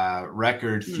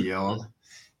record field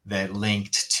that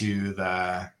linked to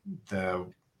the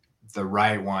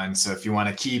right one. So if you want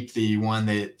to keep the one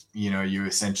that, you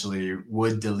essentially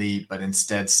would delete, but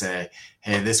instead say,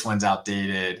 hey, this one's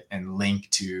outdated, and link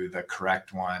to the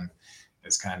correct one,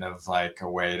 is kind of like a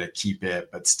way to keep it,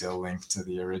 but still link to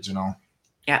the original.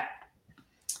 Yeah.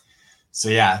 So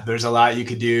yeah, there's a lot you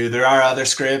could do. There are other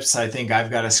scripts. I think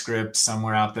I've got a script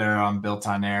somewhere out there on Built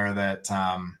on Air that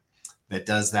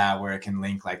does that, where it can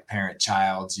link like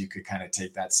parent-child. You could kind of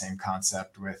take that same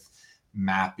concept with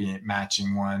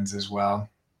matching ones as well.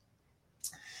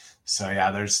 So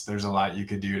yeah, there's a lot you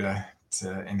could do to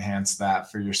enhance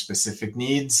that for your specific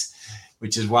needs,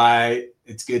 which is why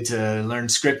it's good to learn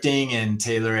scripting and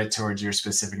tailor it towards your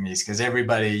specific needs. Because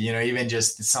everybody, even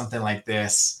just something like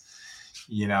this,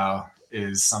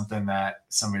 is something that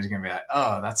somebody's going to be like,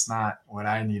 oh, that's not what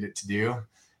I need it to do.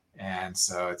 And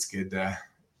so it's good to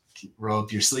roll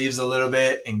up your sleeves a little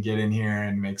bit and get in here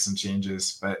and make some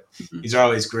changes. But these are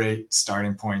always great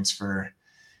starting points for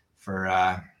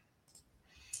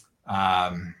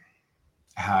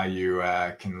how you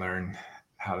can learn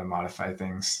how to modify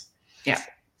things. Yeah.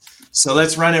 So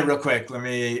let's run it real quick. Let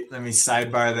me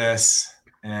sidebar this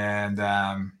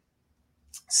and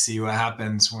see what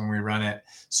happens when we run it.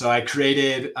 So I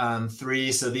created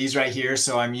 3. So these right here.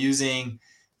 So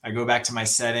I go back to my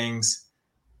settings.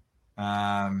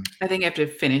 I think I have to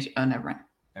finish. Oh, never mind.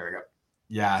 There we go.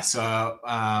 Yeah. So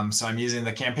I'm using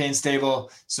the campaigns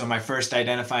table. So my first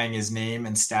identifying is name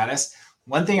and status.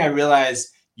 One thing I realized,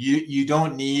 you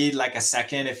don't need like a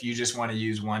second if you just want to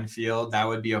use one field. That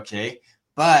would be okay.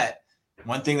 But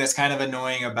one thing that's kind of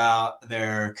annoying about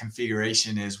their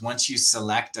configuration is once you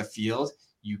select a field,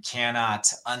 you cannot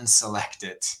unselect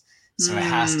it. So it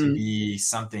has to be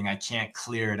something. I can't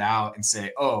clear it out and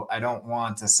say, oh, I don't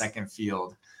want a second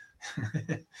field.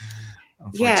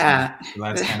 Yeah. So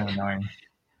that's kind of annoying.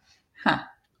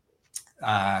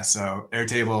 So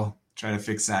Airtable, try to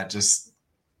fix that. Just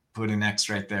put an X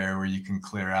right there where you can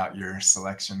clear out your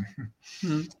selection.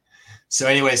 So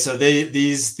anyway, so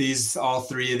these all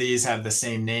 3 of these have the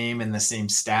same name and the same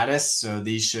status. So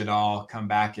these should all come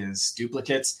back as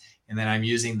duplicates. And then I'm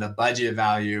using the budget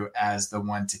value as the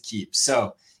one to keep.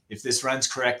 So if this runs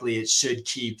correctly, it should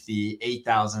keep the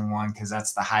 8,000 one, because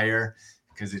that's the higher,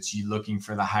 because it's you looking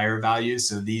for the higher value.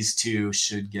 So these 2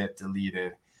 should get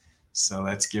deleted. So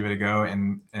let's give it a go,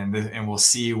 and we'll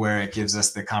see where it gives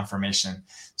us the confirmation.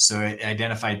 So it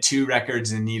identified 2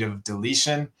 records in need of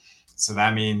deletion. So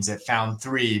that means it found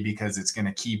 3 because it's going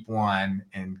to keep 1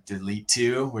 and delete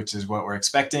 2, which is what we're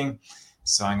expecting.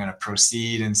 So I'm going to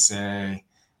proceed and say,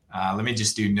 let me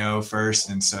just do no first.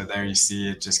 And so there you see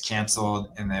it just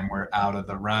canceled, and then we're out of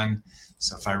the run.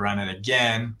 So if I run it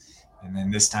again, and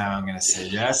then this time I'm going to say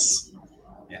yes.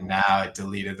 And now it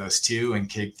deleted those 2 and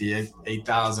kicked the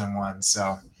 8,000 one.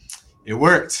 So it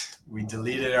worked. We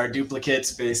deleted our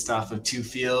duplicates based off of 2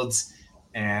 fields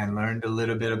and learned a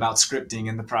little bit about scripting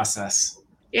in the process.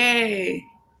 Yay.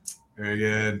 Very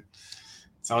good.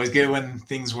 It's always good when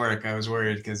things work. I was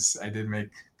worried because I did make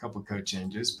a couple code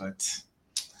changes, but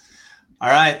all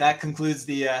right, that concludes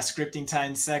the scripting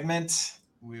time segment.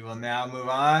 We will now move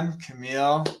on.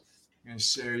 Camille, you're going to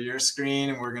share your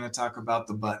screen, and we're going to talk about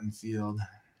the button field.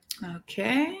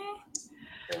 Okay.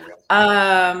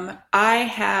 I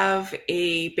have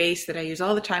a base that I use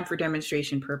all the time for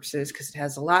demonstration purposes because it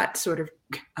has a lot sort of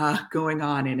going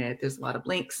on in it. There's a lot of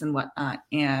links and whatnot.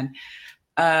 And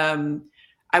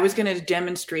I was going to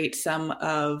demonstrate some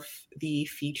of the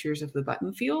features of the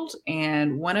button field.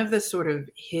 And one of the sort of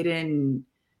hidden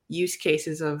use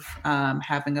cases of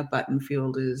having a button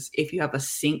field is if you have a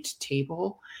synced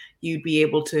table, you'd be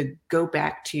able to go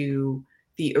back to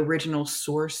the original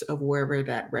source of wherever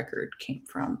that record came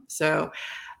from. So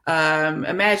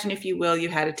imagine, if you will, you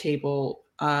had a table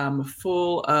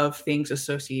full of things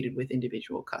associated with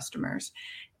individual customers,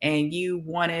 and you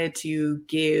wanted to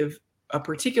give a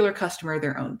particular customer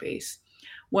their own base.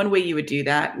 One way you would do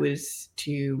that was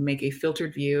to make a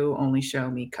filtered view, only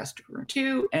show me customer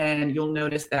 2, and you'll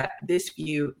notice that this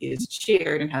view is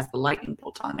shared and has the lightning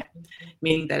bolt on it,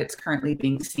 meaning that it's currently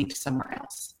being synced somewhere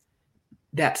else.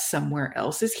 That somewhere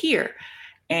else is here.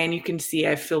 And you can see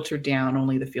I've filtered down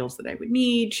only the fields that I would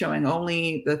need, showing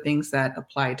only the things that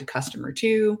apply to customer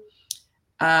 2.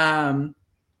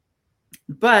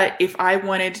 But if I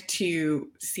wanted to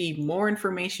see more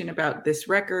information about this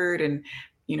record and,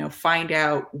 find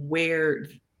out where,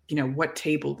 what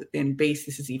table and base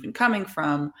this is even coming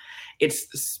from,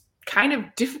 it's kind of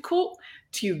difficult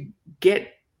to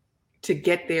get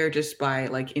there just by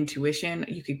like intuition.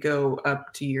 You could go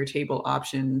up to your table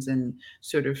options and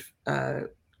sort of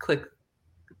click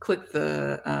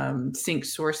the sync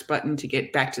source button to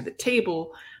get back to the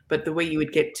table. But the way you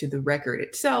would get to the record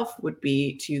itself would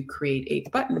be to create a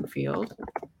button field.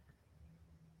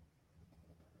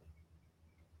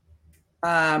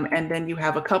 And then you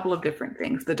have a couple of different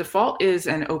things. The default is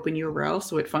an open URL,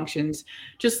 so it functions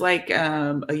just like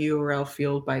a URL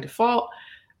field by default.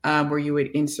 Where you would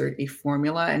insert a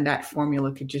formula, and that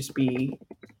formula could just be,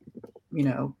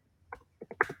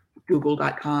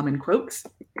 google.com in quotes.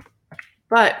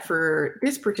 But for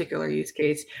this particular use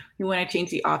case, you want to change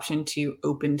the option to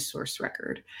open source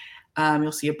record.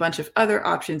 You'll see a bunch of other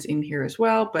options in here as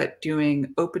well, but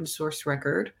doing open source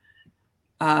record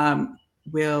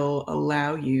will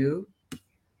allow you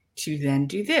to then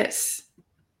do this.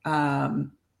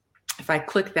 If I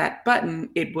click that button,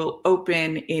 it will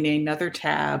open in another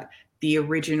tab the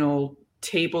original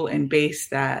table and base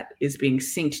that is being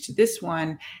synced to this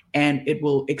one, and it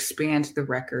will expand the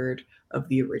record of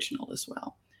the original as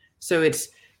well. So it's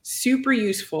super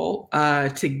useful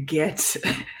to get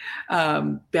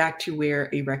back to where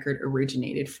a record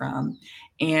originated from.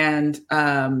 And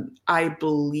I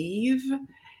believe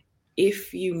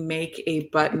if you make a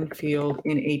button field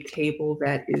in a table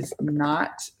that is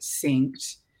not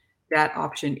synced, that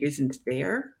option isn't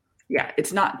there. Yeah,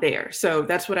 it's not there. So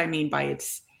that's what I mean by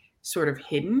it's sort of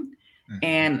hidden. Mm-hmm.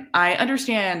 And I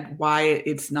understand why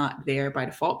it's not there by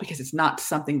default, because it's not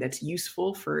something that's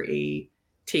useful for a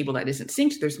table that isn't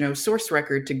synced. There's no source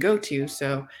record to go to.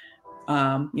 So,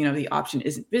 the option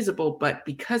isn't visible, but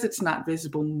because it's not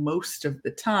visible most of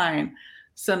the time,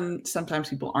 sometimes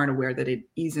people aren't aware that it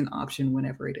is an option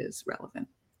whenever it is relevant.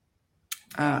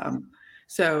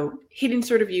 So hidden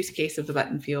sort of use case of the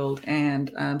button field,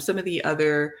 and some of the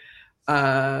other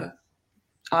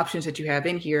options that you have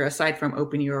in here, aside from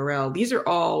open URL, these are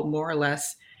all more or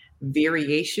less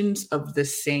variations of the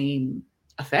same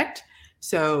effect.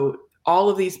 So all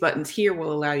of these buttons here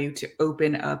will allow you to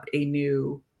open up a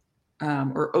new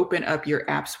or open up your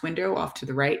apps window off to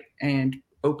the right and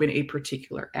open a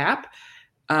particular app.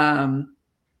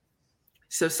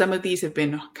 So some of these have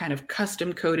been kind of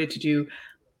custom coded to do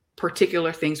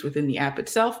particular things within the app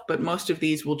itself, but most of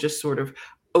these will just sort of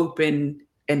open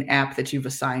an app that you've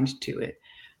assigned to it.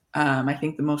 I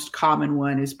think the most common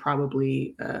one is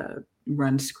probably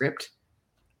run script.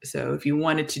 So if you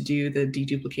wanted to do the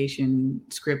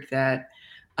deduplication script that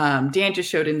Dan just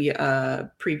showed in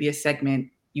the previous segment,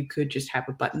 you could just have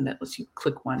a button that lets you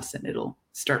click once and it'll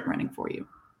start running for you.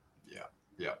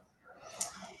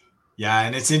 Yeah,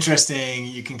 and it's interesting.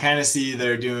 You can kind of see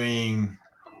they're doing,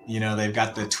 they've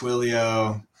got the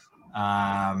Twilio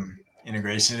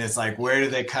integration. It's like, where do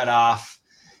they cut off,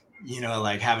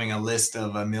 like having a list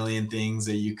of a million things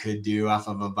that you could do off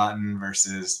of a button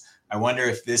versus, I wonder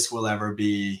if this will ever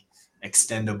be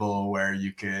extendable where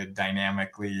you could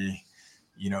dynamically,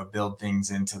 build things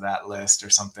into that list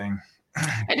or something.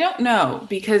 I don't know,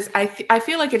 because I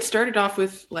feel like it started off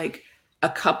with like a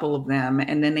couple of them,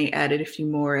 and then they added a few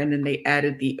more, and then they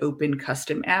added the open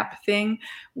custom app thing,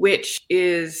 which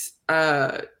is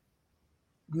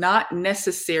not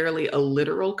necessarily a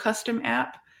literal custom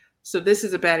app. So this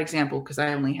is a bad example because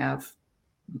I only have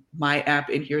my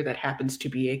app in here that happens to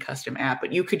be a custom app,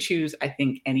 but you could choose, I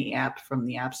think, any app from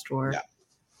the App Store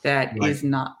that is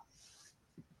not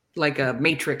like a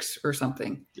Matrix or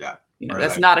something. Yeah.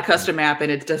 That's not a custom app,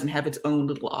 and it doesn't have its own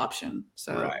little option.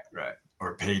 So right.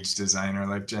 Or Page Designer,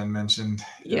 like Jen mentioned.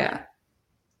 Yeah,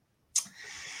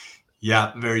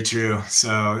 very true.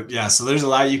 So there's a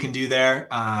lot you can do there.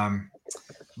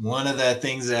 One of the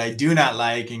things that I do not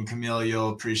like, and Camille, you'll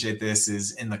appreciate this,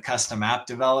 is in the custom app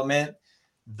development,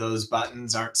 those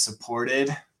buttons aren't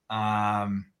supported.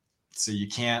 So you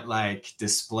can't like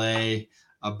display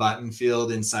a button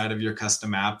field inside of your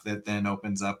custom app that then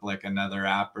opens up like another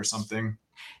app or something.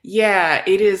 Yeah,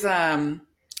 it is.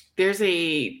 There's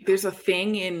a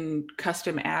thing in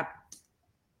custom app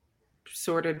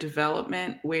sort of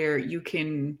development where you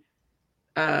can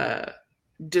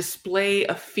display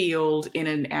a field in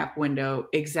an app window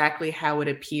exactly how it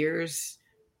appears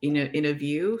in a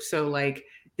view. So like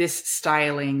this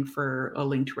styling for a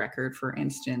linked record, for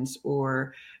instance,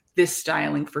 or this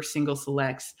styling for single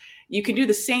selects. You can do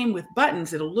the same with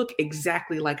buttons. It'll look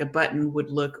exactly like a button would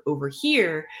look over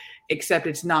here, except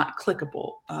it's not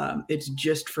clickable. It's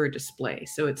just for display.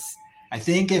 So I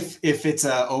think if it's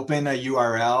open a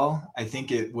URL, I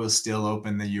think it will still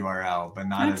open the URL, but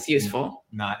that's useful.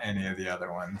 Not any of the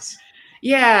other ones.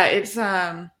 Yeah, it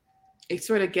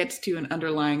sort of gets to an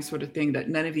underlying sort of thing that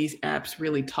none of these apps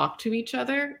really talk to each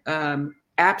other.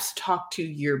 Apps talk to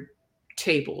your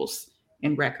tables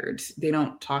and records. They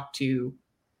don't talk to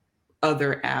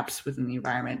other apps within the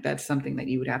environment. That's something that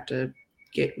you would have to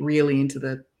get really into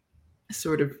the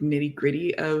sort of nitty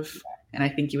gritty of, and I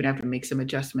think you would have to make some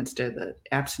adjustments to the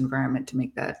app's environment to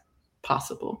make that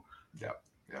possible. Yep.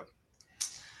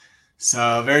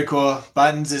 So very cool.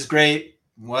 Buttons is great.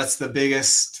 What's the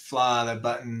biggest flaw that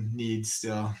button needs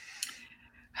still?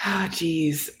 Oh,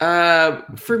 geez.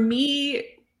 For me,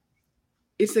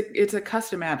 it's a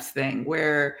custom apps thing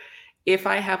where if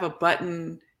I have a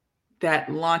button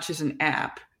that launches an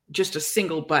app, just a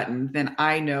single button, then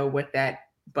I know what that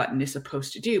button is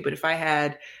supposed to do. But if I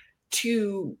had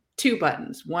two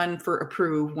buttons, one for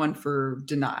approve, one for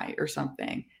deny or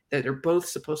something, that are both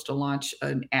supposed to launch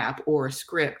an app or a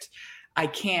script, I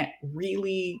can't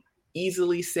really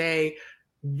easily say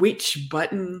which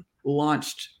button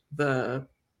launched the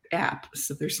app.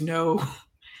 So there's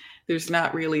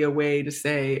not really a way to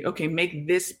say, okay, make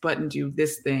this button do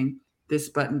this thing, this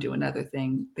button do another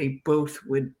thing. They both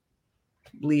would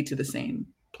lead to the same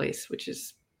place, which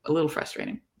is a little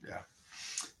frustrating. Yeah.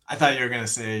 I thought you were going to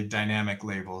say dynamic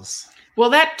labels. Well,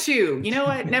 that too. You know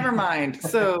what? Never mind.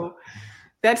 So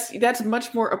that's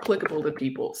much more applicable to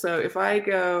people. So if I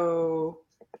go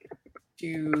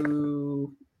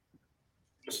to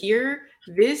here,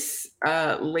 this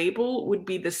label would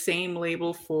be the same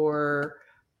label for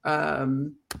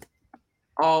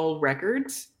all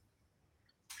records.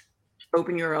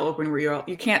 Open URL.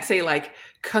 You can't say like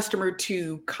customer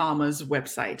 2, commas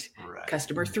website, right.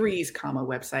 Customer 3's comma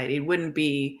website. It wouldn't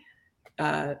be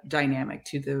dynamic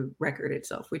to the record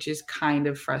itself, which is kind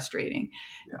of frustrating.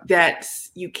 Yeah. That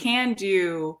you can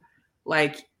do,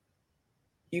 like,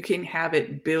 you can have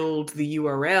it build the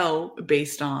URL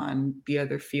based on the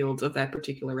other fields of that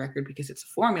particular record because it's a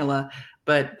formula,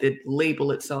 but the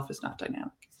label itself is not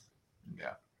dynamic.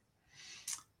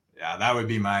 Yeah, that would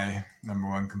be my number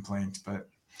one complaint. But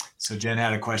so Jen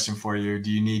had a question for you. Do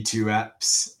you need 2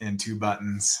 apps and 2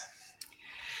 buttons?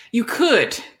 You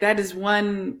could. That is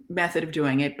one method of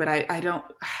doing it, but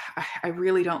I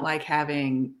really don't like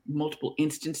having multiple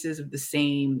instances of the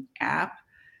same app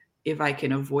if I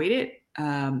can avoid it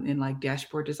in like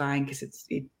dashboard design, because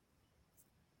it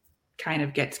kind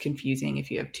of gets confusing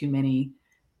if you have too many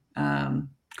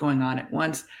going on at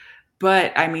once.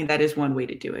 But I mean, that is one way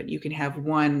to do it. You can have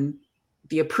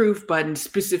the approve button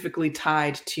specifically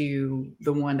tied to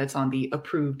the one that's on the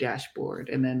approved dashboard.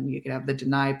 And then you can have the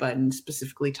deny button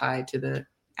specifically tied to the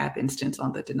app instance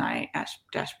on the Deny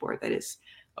dashboard. That is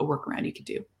a workaround you could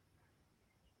do.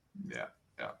 Yeah.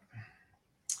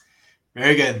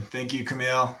 Very good. Thank you,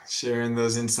 Camille, sharing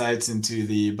those insights into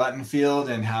the button field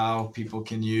and how people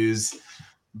can use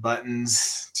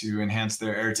buttons to enhance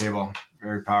their Airtable.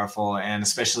 Very powerful, and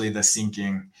especially the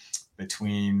syncing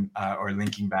between or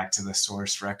linking back to the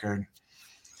source record.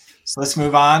 So let's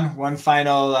move on. One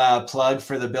final plug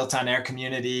for the Built on Air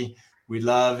community. We'd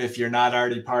love, if you're not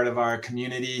already part of our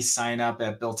community, sign up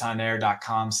at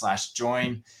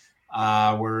builtonair.com/join.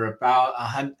 We're about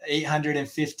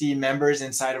 850 members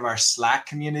inside of our Slack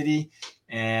community,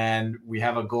 and we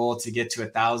have a goal to get to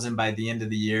 1,000 by the end of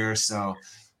the year. So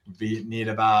we need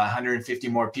about 150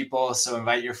 more people. So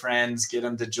invite your friends, get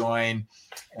them to join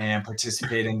and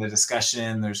participate in the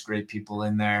discussion. There's great people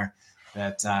in there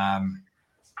that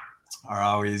are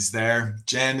always there.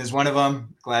 Jen is one of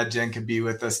them. Glad Jen could be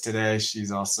with us today.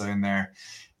 She's also in there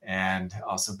and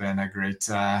also been a great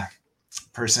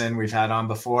person we've had on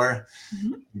before.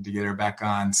 Need to get her back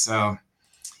on. So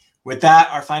with that,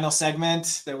 our final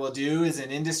segment that we'll do is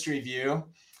an industry view.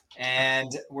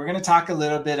 And we're going to talk a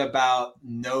little bit about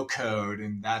no code.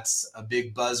 And that's a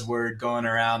big buzzword going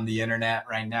around the internet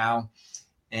right now,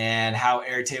 and how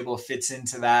Airtable fits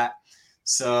into that.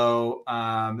 So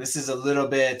this is a little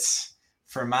bit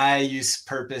for my use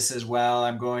purpose as well.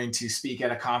 I'm going to speak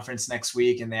at a conference next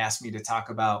week, and they asked me to talk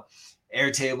about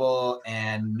Airtable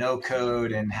and no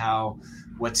code and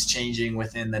what's changing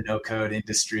within the no code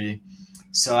industry.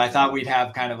 So I thought we'd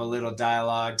have kind of a little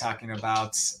dialogue talking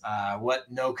about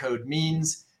what no code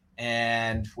means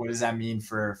and what does that mean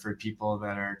for people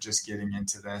that are just getting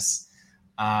into this.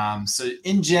 So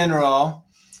in general,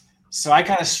 so I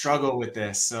kind of struggle with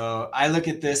this. So I look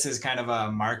at this as kind of a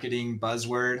marketing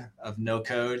buzzword of no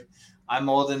code. I'm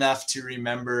old enough to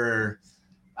remember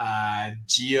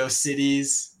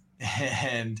GeoCities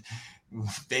and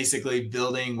basically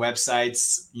building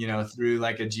websites, through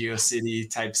like a GeoCity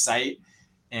type site.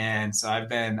 And so I've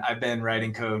been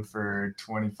writing code for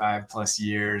 25 plus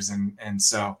years. And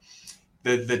so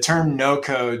the term no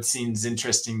code seems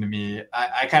interesting to me.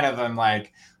 I kind of am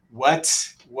like, what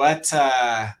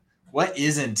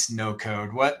isn't no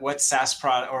code? What SaaS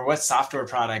product or what software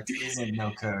product isn't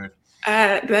no code?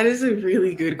 That is a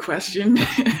really good question.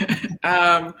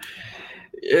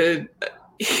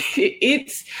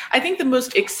 I think the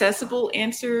most accessible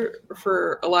answer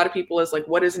for a lot of people is like,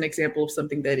 what is an example of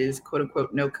something that is quote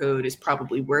unquote no code is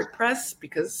probably WordPress,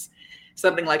 because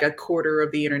something like a quarter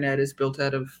of the internet is built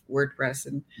out of WordPress.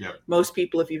 And most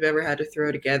people, if you've ever had to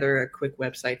throw together a quick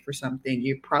website for something,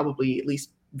 you're probably at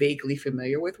least vaguely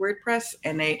familiar with WordPress.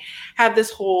 And they have this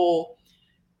whole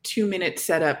 2-minute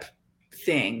setup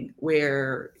thing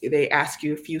where they ask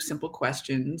you a few simple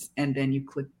questions, and then you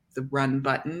click the run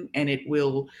button and it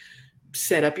will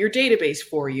set up your database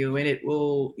for you. And it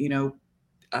will,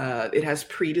 it has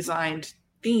pre-designed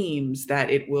themes that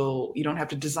you don't have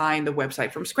to design the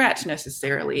website from scratch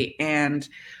necessarily. And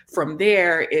from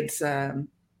there, it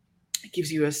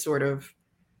gives you a sort of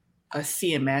a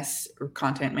CMS or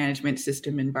content management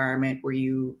system environment where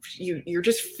you're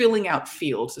just filling out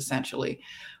fields essentially.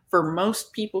 For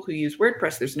most people who use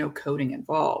WordPress, there's no coding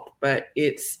involved, but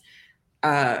it's,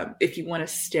 if you want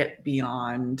to step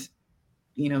beyond,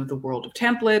 the world of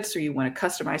templates, or you want to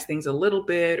customize things a little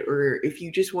bit, or if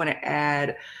you just want to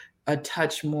add a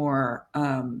touch more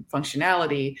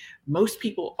functionality, most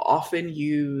people often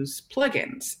use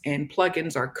plugins, and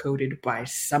plugins are coded by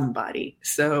somebody.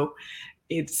 So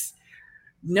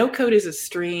no code is a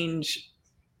strange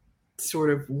sort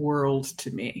of world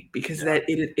to me, because that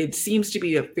it seems to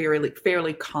be a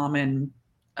fairly common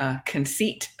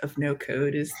conceit of no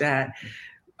code is that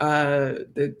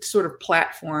the sort of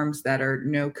platforms that are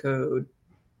no code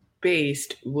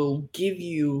based will give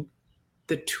you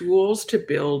the tools to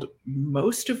build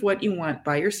most of what you want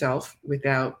by yourself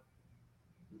without,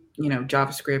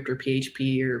 JavaScript or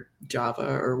PHP or Java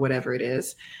or whatever it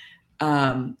is,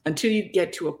 until you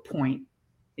get to a point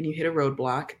and you hit a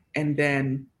roadblock, and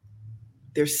then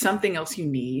there's something else you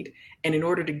need. And in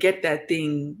order to get that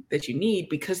thing that you need,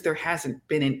 because there hasn't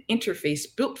been an interface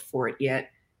built for it yet,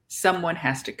 someone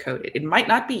has to code it. It might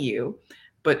not be you,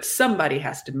 but somebody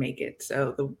has to make it.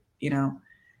 So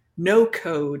no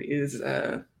code is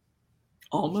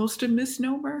almost a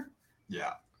misnomer.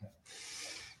 Yeah.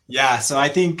 So I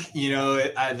think,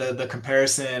 the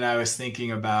comparison I was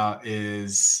thinking about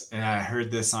is, and I heard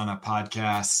this on a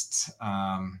podcast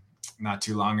not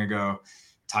too long ago,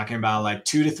 talking about like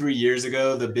 2 to 3 years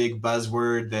ago, the big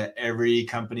buzzword that every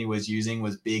company was using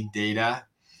was big data,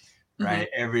 right?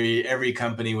 Mm-hmm. Every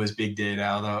company was big data,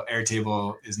 although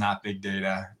Airtable is not big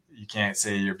data. you can't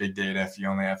say you're big data if you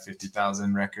only have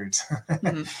 50,000 records.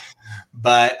 Mm-hmm.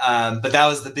 But that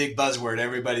was the big buzzword.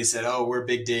 Everybody said, oh, we're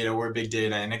big data.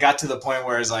 And it got to the point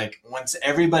where it's like, once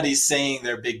everybody's saying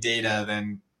they're big data,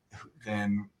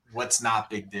 then what's not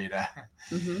big data?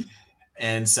 Mm-hmm.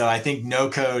 And so I think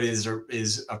no code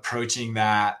is approaching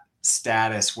that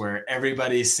status where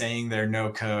everybody's saying they're no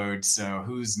code. So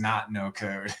who's not no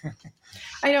code?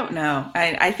 I don't know.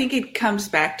 I think it comes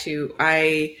back to,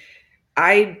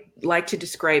 I like to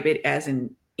describe it as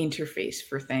an interface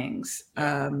for things.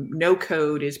 No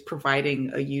code is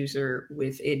providing a user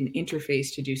with an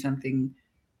interface to do something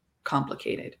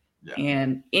complicated. Yeah.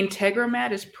 And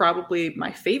Integromat is probably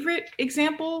my favorite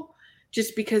example,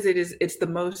 just because it's the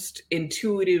most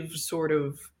intuitive sort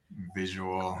of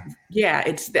visual. Yeah,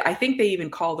 I think they even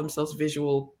call themselves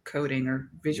visual coding or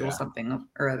visual something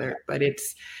or other, but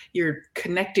you're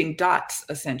connecting dots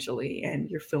essentially, and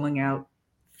you're filling out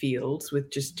fields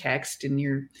with just text,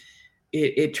 and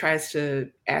it tries to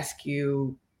ask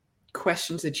you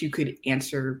questions that you could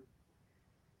answer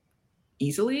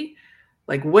easily.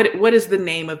 Like what is the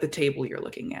name of the table you're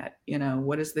looking at?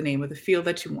 What is the name of the field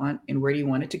that you want, and where do you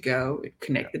want it to go?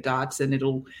 Connect the dots, and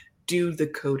it'll do the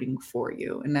coding for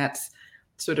you. And that's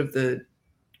sort of the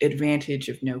advantage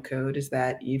of no code, is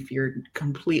that if you're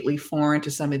completely foreign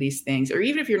to some of these things, or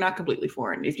even if you're not completely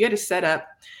foreign, if you had to set up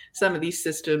some of these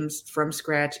systems from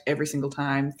scratch every single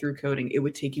time through coding, it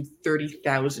would take you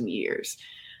 30,000 years.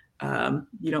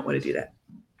 You don't want to do that.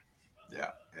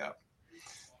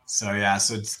 So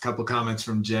it's a couple comments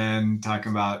from Jen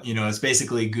talking about, it's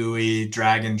basically GUI,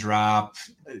 drag and drop,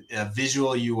 a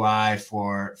visual UI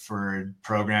for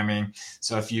programming.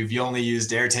 So if you've only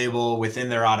used Airtable within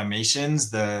their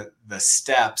automations, the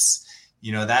steps,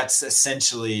 that's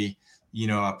essentially,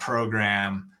 a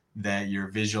program that you're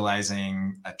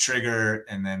visualizing a trigger,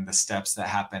 and then the steps that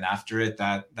happen after it.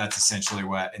 That's essentially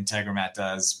what Integromat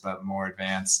does, but more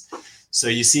advanced. So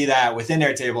you see that within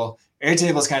Airtable.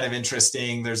 Airtable is kind of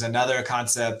interesting. There's another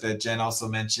concept that Jen also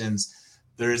mentions.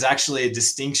 There's actually a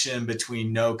distinction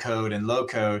between no code and low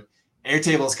code.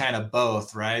 Airtable is kind of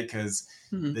both, right? Because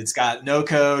it's got no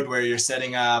code where you're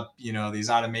setting up, these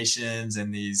automations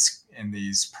and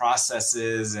these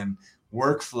processes and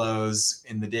workflows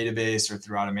in the database or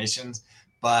through automations.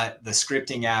 But the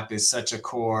scripting app is such a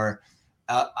core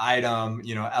item,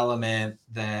 element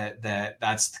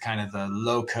that's kind of the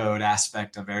low code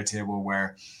aspect of Airtable,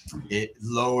 where it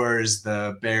lowers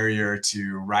the barrier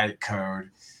to write code,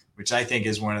 which I think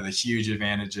is one of the huge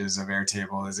advantages of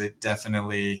Airtable. Is it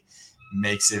definitely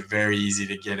makes it very easy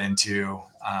to get into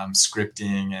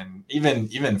scripting, and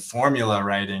even formula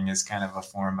writing is kind of a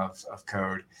form of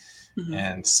code. Mm-hmm.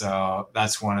 And so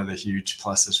that's one of the huge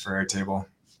pluses for Airtable.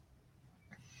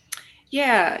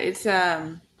 Yeah, it's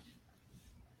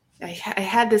I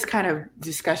had this kind of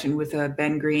discussion with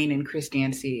Ben Green and Chris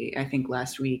Dancy, I think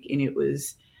last week, and it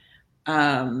was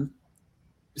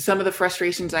some of the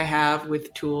frustrations I have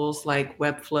with tools like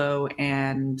Webflow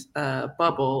and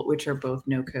Bubble, which are both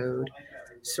no code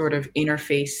sort of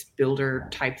interface builder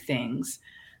type things,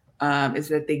 is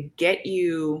that they get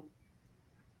you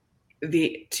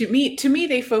to me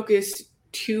they focus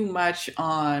too much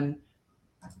on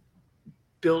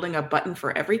building a button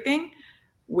for everything,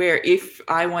 where if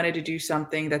I wanted to do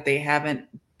something that they haven't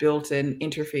built an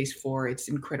interface for, it's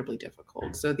incredibly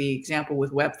difficult. So the example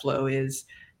with Webflow is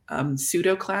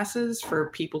pseudo classes. For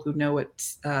people who know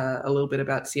a little bit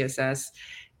about CSS,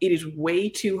 it is way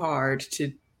too hard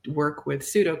to work with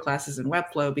pseudo classes in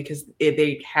Webflow because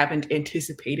they haven't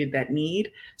anticipated that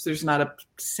need. So there's not a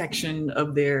section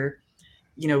of their,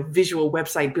 visual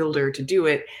website builder to do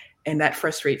it. And that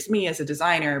frustrates me as a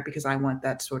designer because I want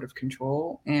that sort of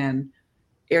control. And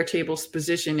Airtable's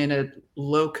position in a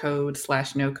low code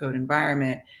 / no code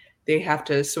environment, they have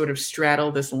to sort of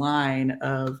straddle this line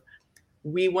of,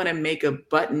 we want to make a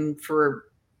button for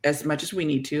as much as we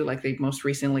need to, like they most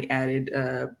recently added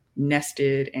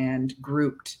nested and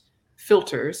grouped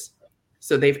filters.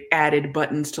 So they've added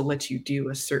buttons to let you do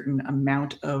a certain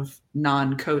amount of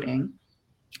non-coding.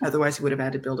 Otherwise, you would have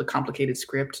had to build a complicated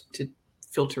script to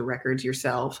filter records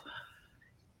yourself.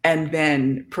 And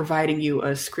then providing you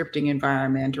a scripting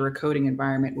environment or a coding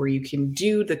environment where you can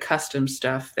do the custom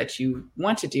stuff that you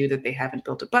want to do that they haven't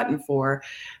built a button for.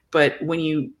 But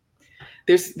when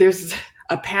there's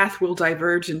a path will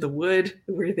diverge in the wood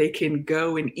where they can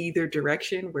go in either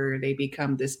direction, where they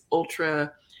become this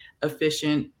ultra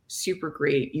efficient, super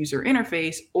great user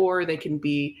interface, or they can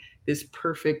be this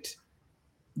perfect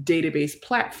database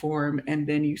platform. And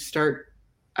then you start,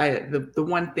 the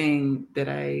one thing that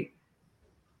I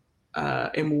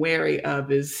am wary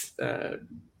of is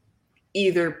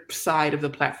either side of the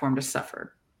platform to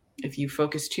suffer. If you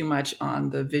focus too much on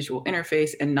the visual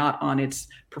interface and not on its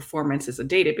performance as a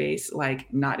database,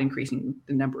 like not increasing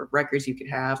the number of records you could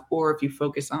have, or if you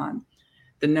focus on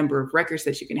the number of records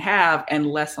that you can have and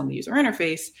less on the user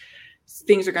interface,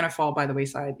 things are going to fall by the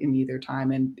wayside in either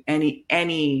time. And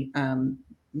any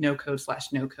no code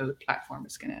platform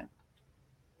is going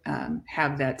to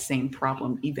have that same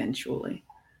problem eventually.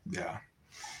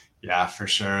 Yeah, for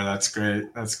sure. That's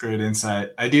great. That's great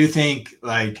insight. I do think,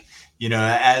 like, you know,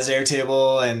 as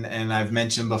Airtable, and I've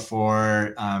mentioned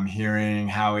before, hearing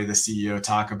Howie, the CEO,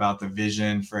 talk about the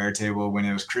vision for Airtable when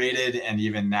it was created and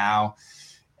even now,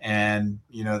 and,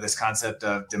 you know, this concept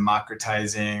of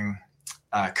democratizing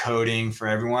coding for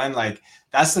everyone. Like,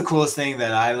 that's the coolest thing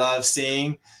that I love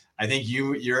seeing. I think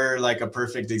you're like a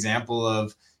perfect example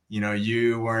of, you know,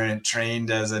 you weren't trained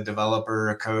as a developer or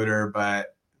a coder,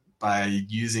 but by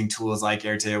using tools like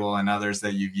Airtable and others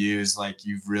that you've used, like,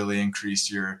 you've really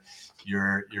increased your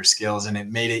skills, and it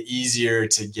made it easier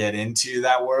to get into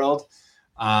that world.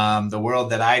 The world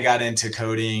that I got into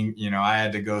coding, you know, I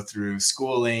had to go through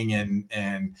schooling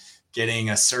and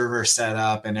getting a server set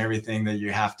up and everything that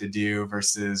you have to do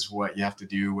versus what you have to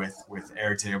do with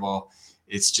Airtable.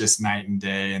 It's just night and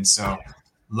day. And so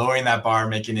lowering that bar,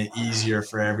 making it easier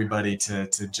for everybody to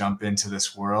jump into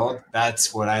this world.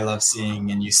 That's what I love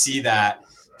seeing. And you see that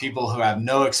people who have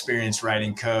no experience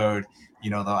writing code, you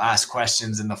know, they'll ask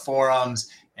questions in the forums,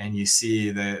 and you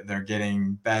see that they're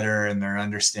getting better and they're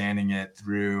understanding it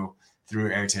through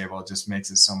Airtable. It just makes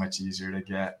it so much easier to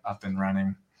get up and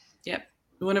running. Yep.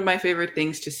 One of my favorite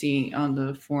things to see on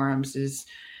the forums is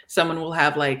someone will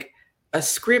have like a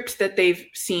script that they've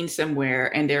seen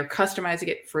somewhere and they're customizing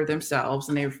it for themselves,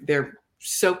 and they're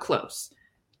so close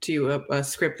to a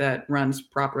script that runs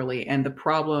properly. And the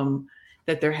problem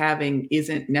that they're having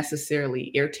isn't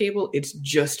necessarily Airtable, it's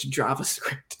just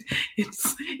JavaScript.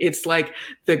 It's like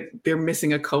they're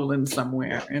missing a colon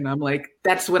somewhere. And I'm like,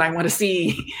 that's what I want to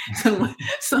see.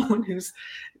 Someone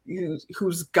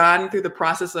who's gone through the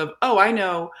process of, oh, I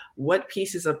know what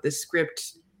pieces of this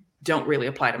script don't really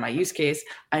apply to my use case.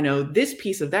 I know this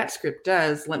piece of that script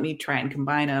does. Let me try and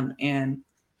combine them. And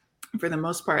for the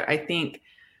most part, I think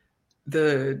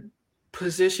the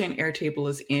position Airtable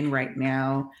is in right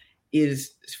now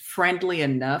is friendly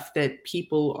enough that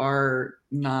people are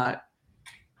not,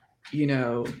 you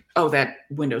know, oh, that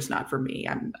window's not for me.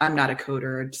 I'm not a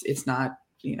coder. It's not,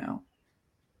 you know,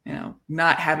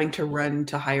 not having to run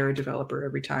to hire a developer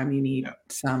every time you need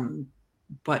some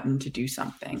button to do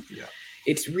something. Yeah.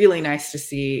 It's really nice to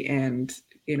see. And,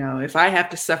 you know, if I have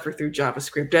to suffer through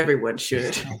JavaScript, everyone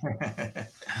should.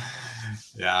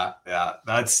 Yeah.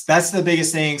 That's the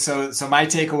biggest thing. So my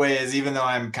takeaway is, even though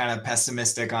I'm kind of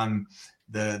pessimistic on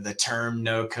the term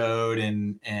no code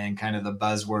and kind of the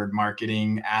buzzword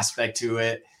marketing aspect to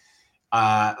it,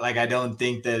 like, I don't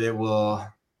think that it will.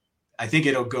 I think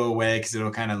it'll go away because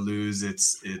it'll kind of lose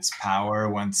its power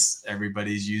once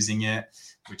everybody's using it,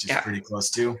 which is pretty close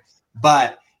to.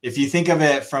 But if you think of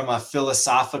it from a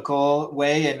philosophical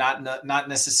way, and not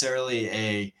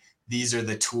necessarily these are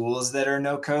the tools that are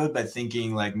no code, but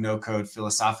thinking like no code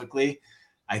philosophically,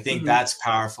 I think that's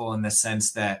powerful in the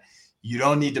sense that you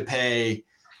don't need to pay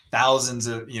tens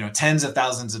of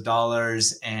thousands of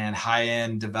dollars and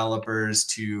high-end developers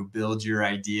to build your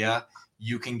idea.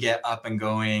 You can get up and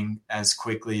going as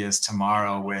quickly as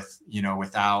tomorrow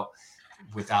without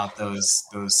those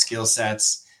skill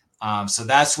sets. So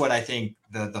that's what I think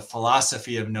the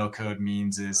philosophy of no code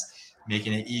means, is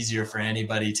making it easier for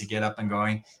anybody to get up and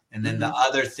going. And then the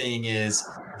other thing is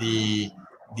the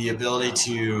ability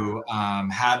to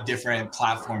have different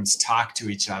platforms talk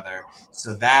to each other.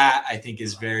 So that, I think,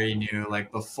 is very new.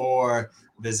 Like, before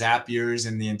the Zapiers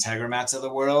and the Integromats of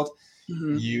the world,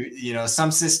 you know,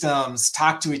 some systems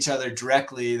talk to each other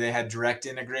directly. They had direct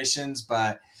integrations,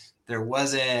 but there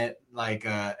wasn't like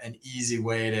an easy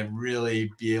way to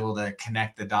really be able to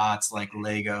connect the dots like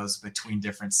Legos between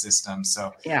different systems.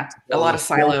 So a lot of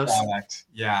silos.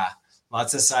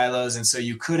 Lots of silos. And so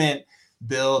you couldn't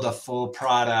build a full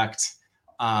product,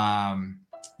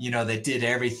 that did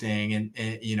everything,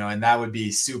 and that would be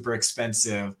super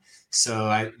expensive.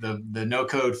 So the no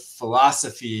code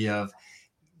philosophy of,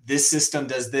 this system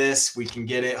does this, we can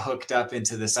get it hooked up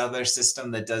into this other system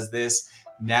that does this.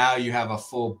 Now you have a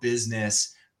full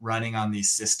business running on these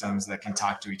systems that can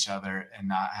talk to each other and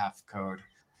not have code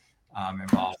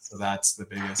involved. So that's the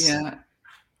biggest. Yeah.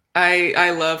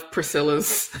 I love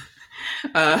Priscilla's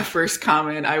first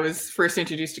comment. I was first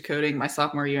introduced to coding my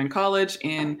sophomore year in college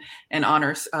in an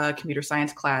honors computer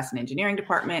science class in engineering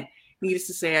department. Needless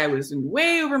to say, I was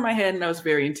way over my head and I was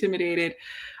very intimidated.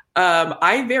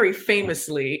 I very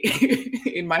famously,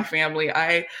 in my family,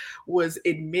 I was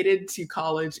admitted to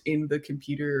college in the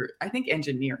computer, I think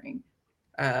engineering.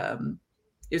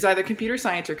 It was either computer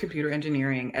science or computer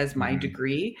engineering as my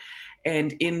degree.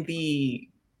 And in the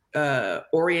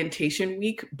orientation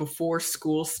week before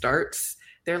school starts,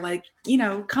 they're like,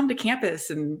 come to campus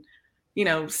and,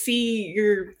 see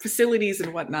your facilities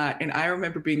and whatnot. And I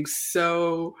remember being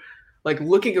so like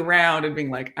looking around and being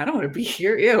like, I don't want to be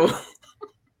here. Ew.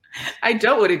 I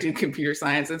don't want to do computer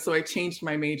science. And so I changed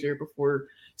my major before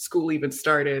school even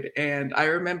started. And I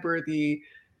remember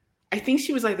I think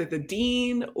she was either the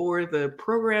dean or the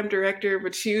program director,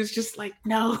 but she was just like,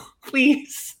 no,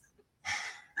 please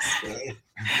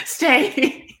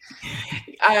stay.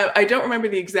 I don't remember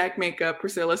the exact makeup.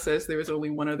 Priscilla says there was only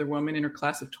one other woman in her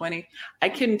class of 20. I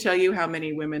couldn't tell you how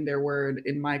many women there were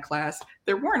in my class.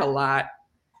 There weren't a lot,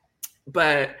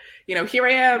 but here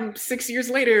I am 6 years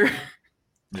later.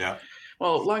 Yeah.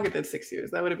 Well, longer than 6 years.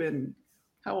 That would have been,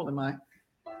 how old am I?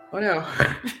 Oh no.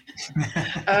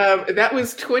 That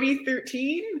was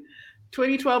 2013,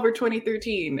 2012 or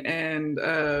 2013. And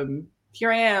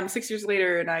here I am 6 years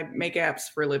later and I make apps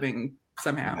for a living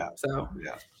somehow. Yeah. So,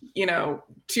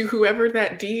 to whoever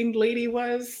that dean lady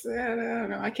was, I don't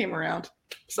know. I came around.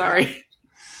 Sorry.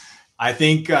 I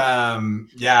think, I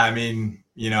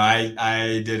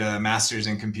did a master's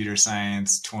in computer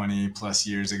science 20 plus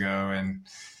years ago. And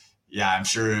yeah, I'm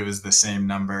sure it was the same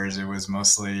numbers. It was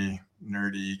mostly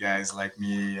nerdy guys like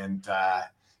me. And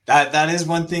that is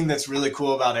one thing that's really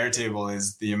cool about Airtable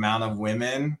is the amount of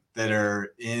women that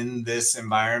are in this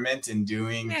environment and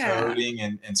doing coding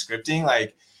and scripting.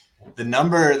 Like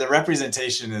the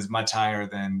representation is much higher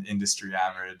than industry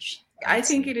average. I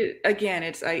think it is, again,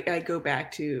 I go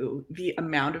back to the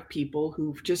amount of people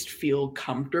who just feel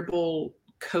comfortable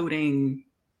coding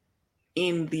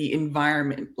in the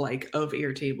environment of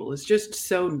Airtable is just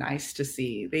so nice to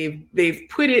see. They've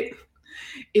put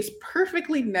it's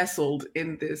perfectly nestled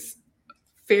in this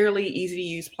fairly easy to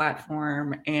use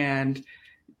platform, and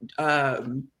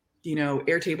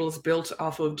Airtable is built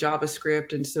off of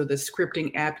JavaScript, and so the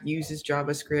scripting app uses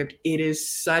JavaScript. It is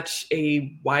such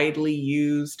a widely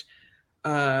used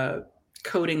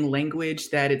coding language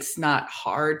that it's not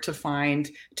hard to find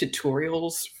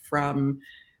tutorials from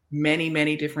many,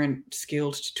 many different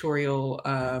skilled tutorial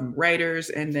writers.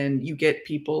 And then you get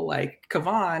people like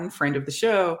Kavan, friend of the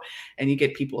show, and you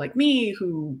get people like me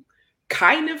who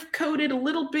kind of coded a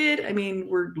little bit. I mean,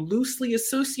 we're loosely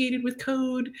associated with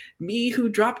code. Me, who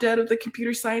dropped out of the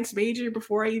computer science major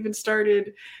before I even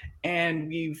started. And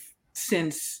we've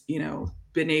since,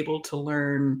 been able to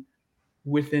learn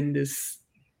within this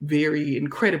very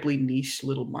incredibly niche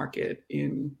little market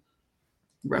in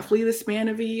roughly the span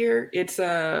of a year. It's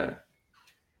a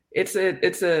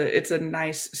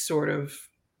nice sort of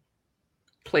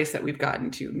place that we've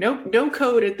gotten to. No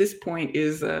code at this point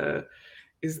is the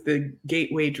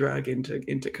gateway drug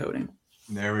into coding.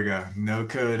 There we go. No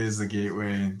code is the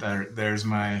gateway. There's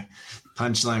my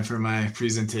punchline for my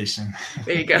presentation.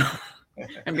 There you go.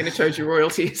 I'm going to charge you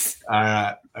royalties. All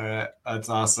right. That's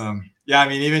awesome. Yeah. I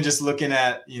mean, even just looking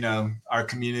at, our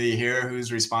community here,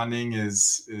 who's responding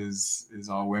is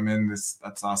all women.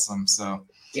 That's awesome. So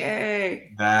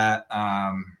yay. That,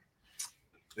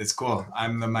 it's cool.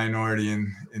 I'm the minority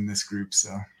in this group.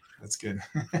 So that's good.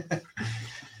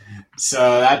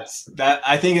 So that's that.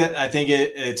 I think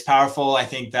it's powerful. I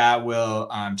think that will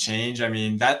change. I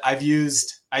mean, I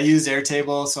use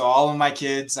Airtable. So all of my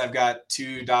kids, I've got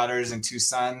 2 daughters and 2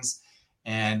 sons,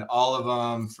 and all of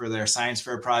them for their science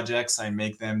fair projects, I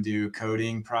make them do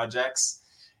coding projects.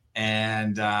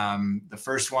 And the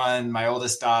first one, my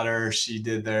oldest daughter, she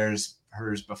did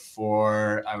hers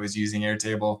before I was using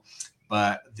Airtable,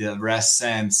 but the rest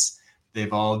since,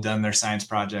 they've all done their science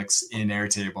projects in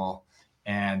Airtable.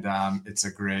 And it's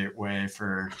a great way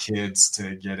for kids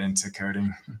to get into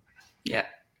coding. Yeah.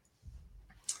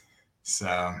 So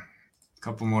a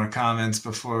couple more comments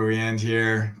before we end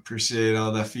here. Appreciate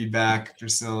all the feedback,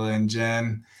 Priscilla and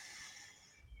Jen.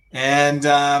 And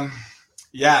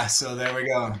so there we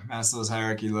go. Maslow's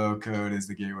hierarchy, low code is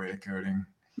the gateway to coding.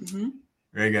 Mm-hmm.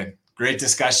 Very good. Great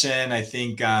discussion. I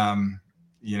think,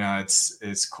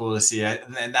 it's cool to see it.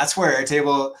 And that's where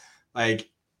Airtable,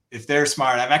 if they're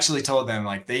smart, I've actually told them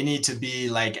they need to be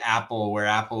like Apple, where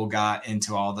Apple got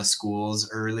into all the schools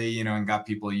early, and got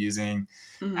people using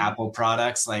Apple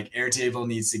products. Airtable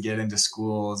needs to get into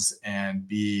schools and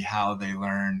be how they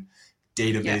learn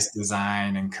database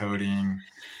design and coding.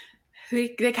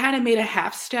 They kind of made a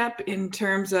half step in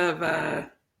terms of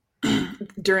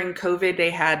during COVID, they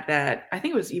had that, I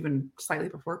think it was even slightly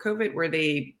before COVID, where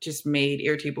they just made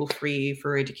Airtable free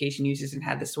for education users and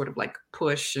had this sort of like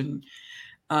push and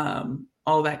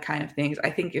all that kind of things. I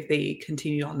think if they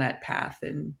continue on that path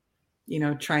and,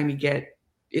 trying to get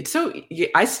it. So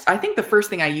I think the first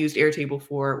thing I used Airtable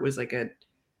for was like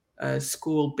a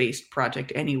school-based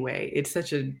project anyway. It's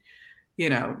such a,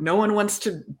 no one wants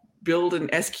to build an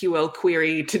SQL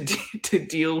query to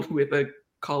deal with a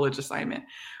college assignment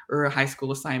or a high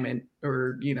school assignment,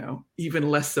 or, even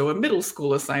less so a middle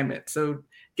school assignment. So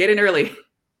get in early.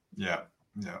 Yeah,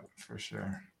 for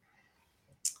sure.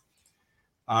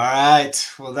 All right.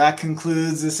 Well, that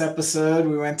concludes this episode.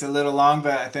 We went a little long,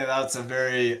 but I think that's a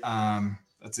very,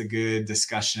 that's a good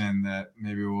discussion that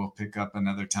maybe we'll pick up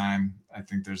another time. I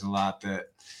think there's a lot that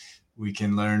we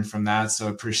can learn from that. So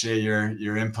appreciate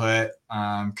your input.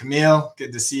 Camille,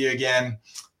 good to see you again.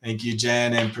 Thank you,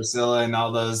 Jen and Priscilla and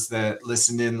all those that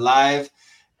listened in live.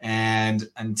 And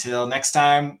until next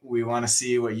time, we want to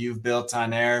see what you've built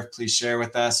on air. Please share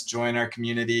with us, join our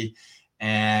community,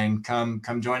 and come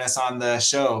join us on the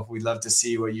show. We'd love to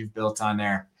see what you've built on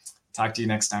air. Talk to you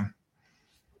next time.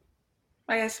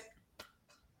 Bye, guys.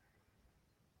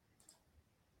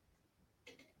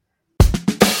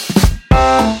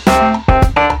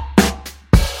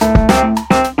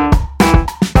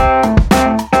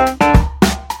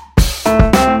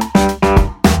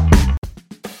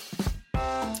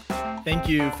 Thank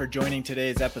you for joining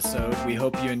today's episode. We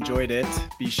hope you enjoyed it.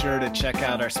 Be sure to check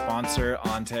out our sponsor,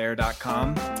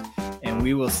 ontoair.com, and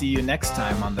we will see you next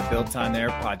time on the Built on Air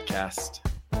podcast.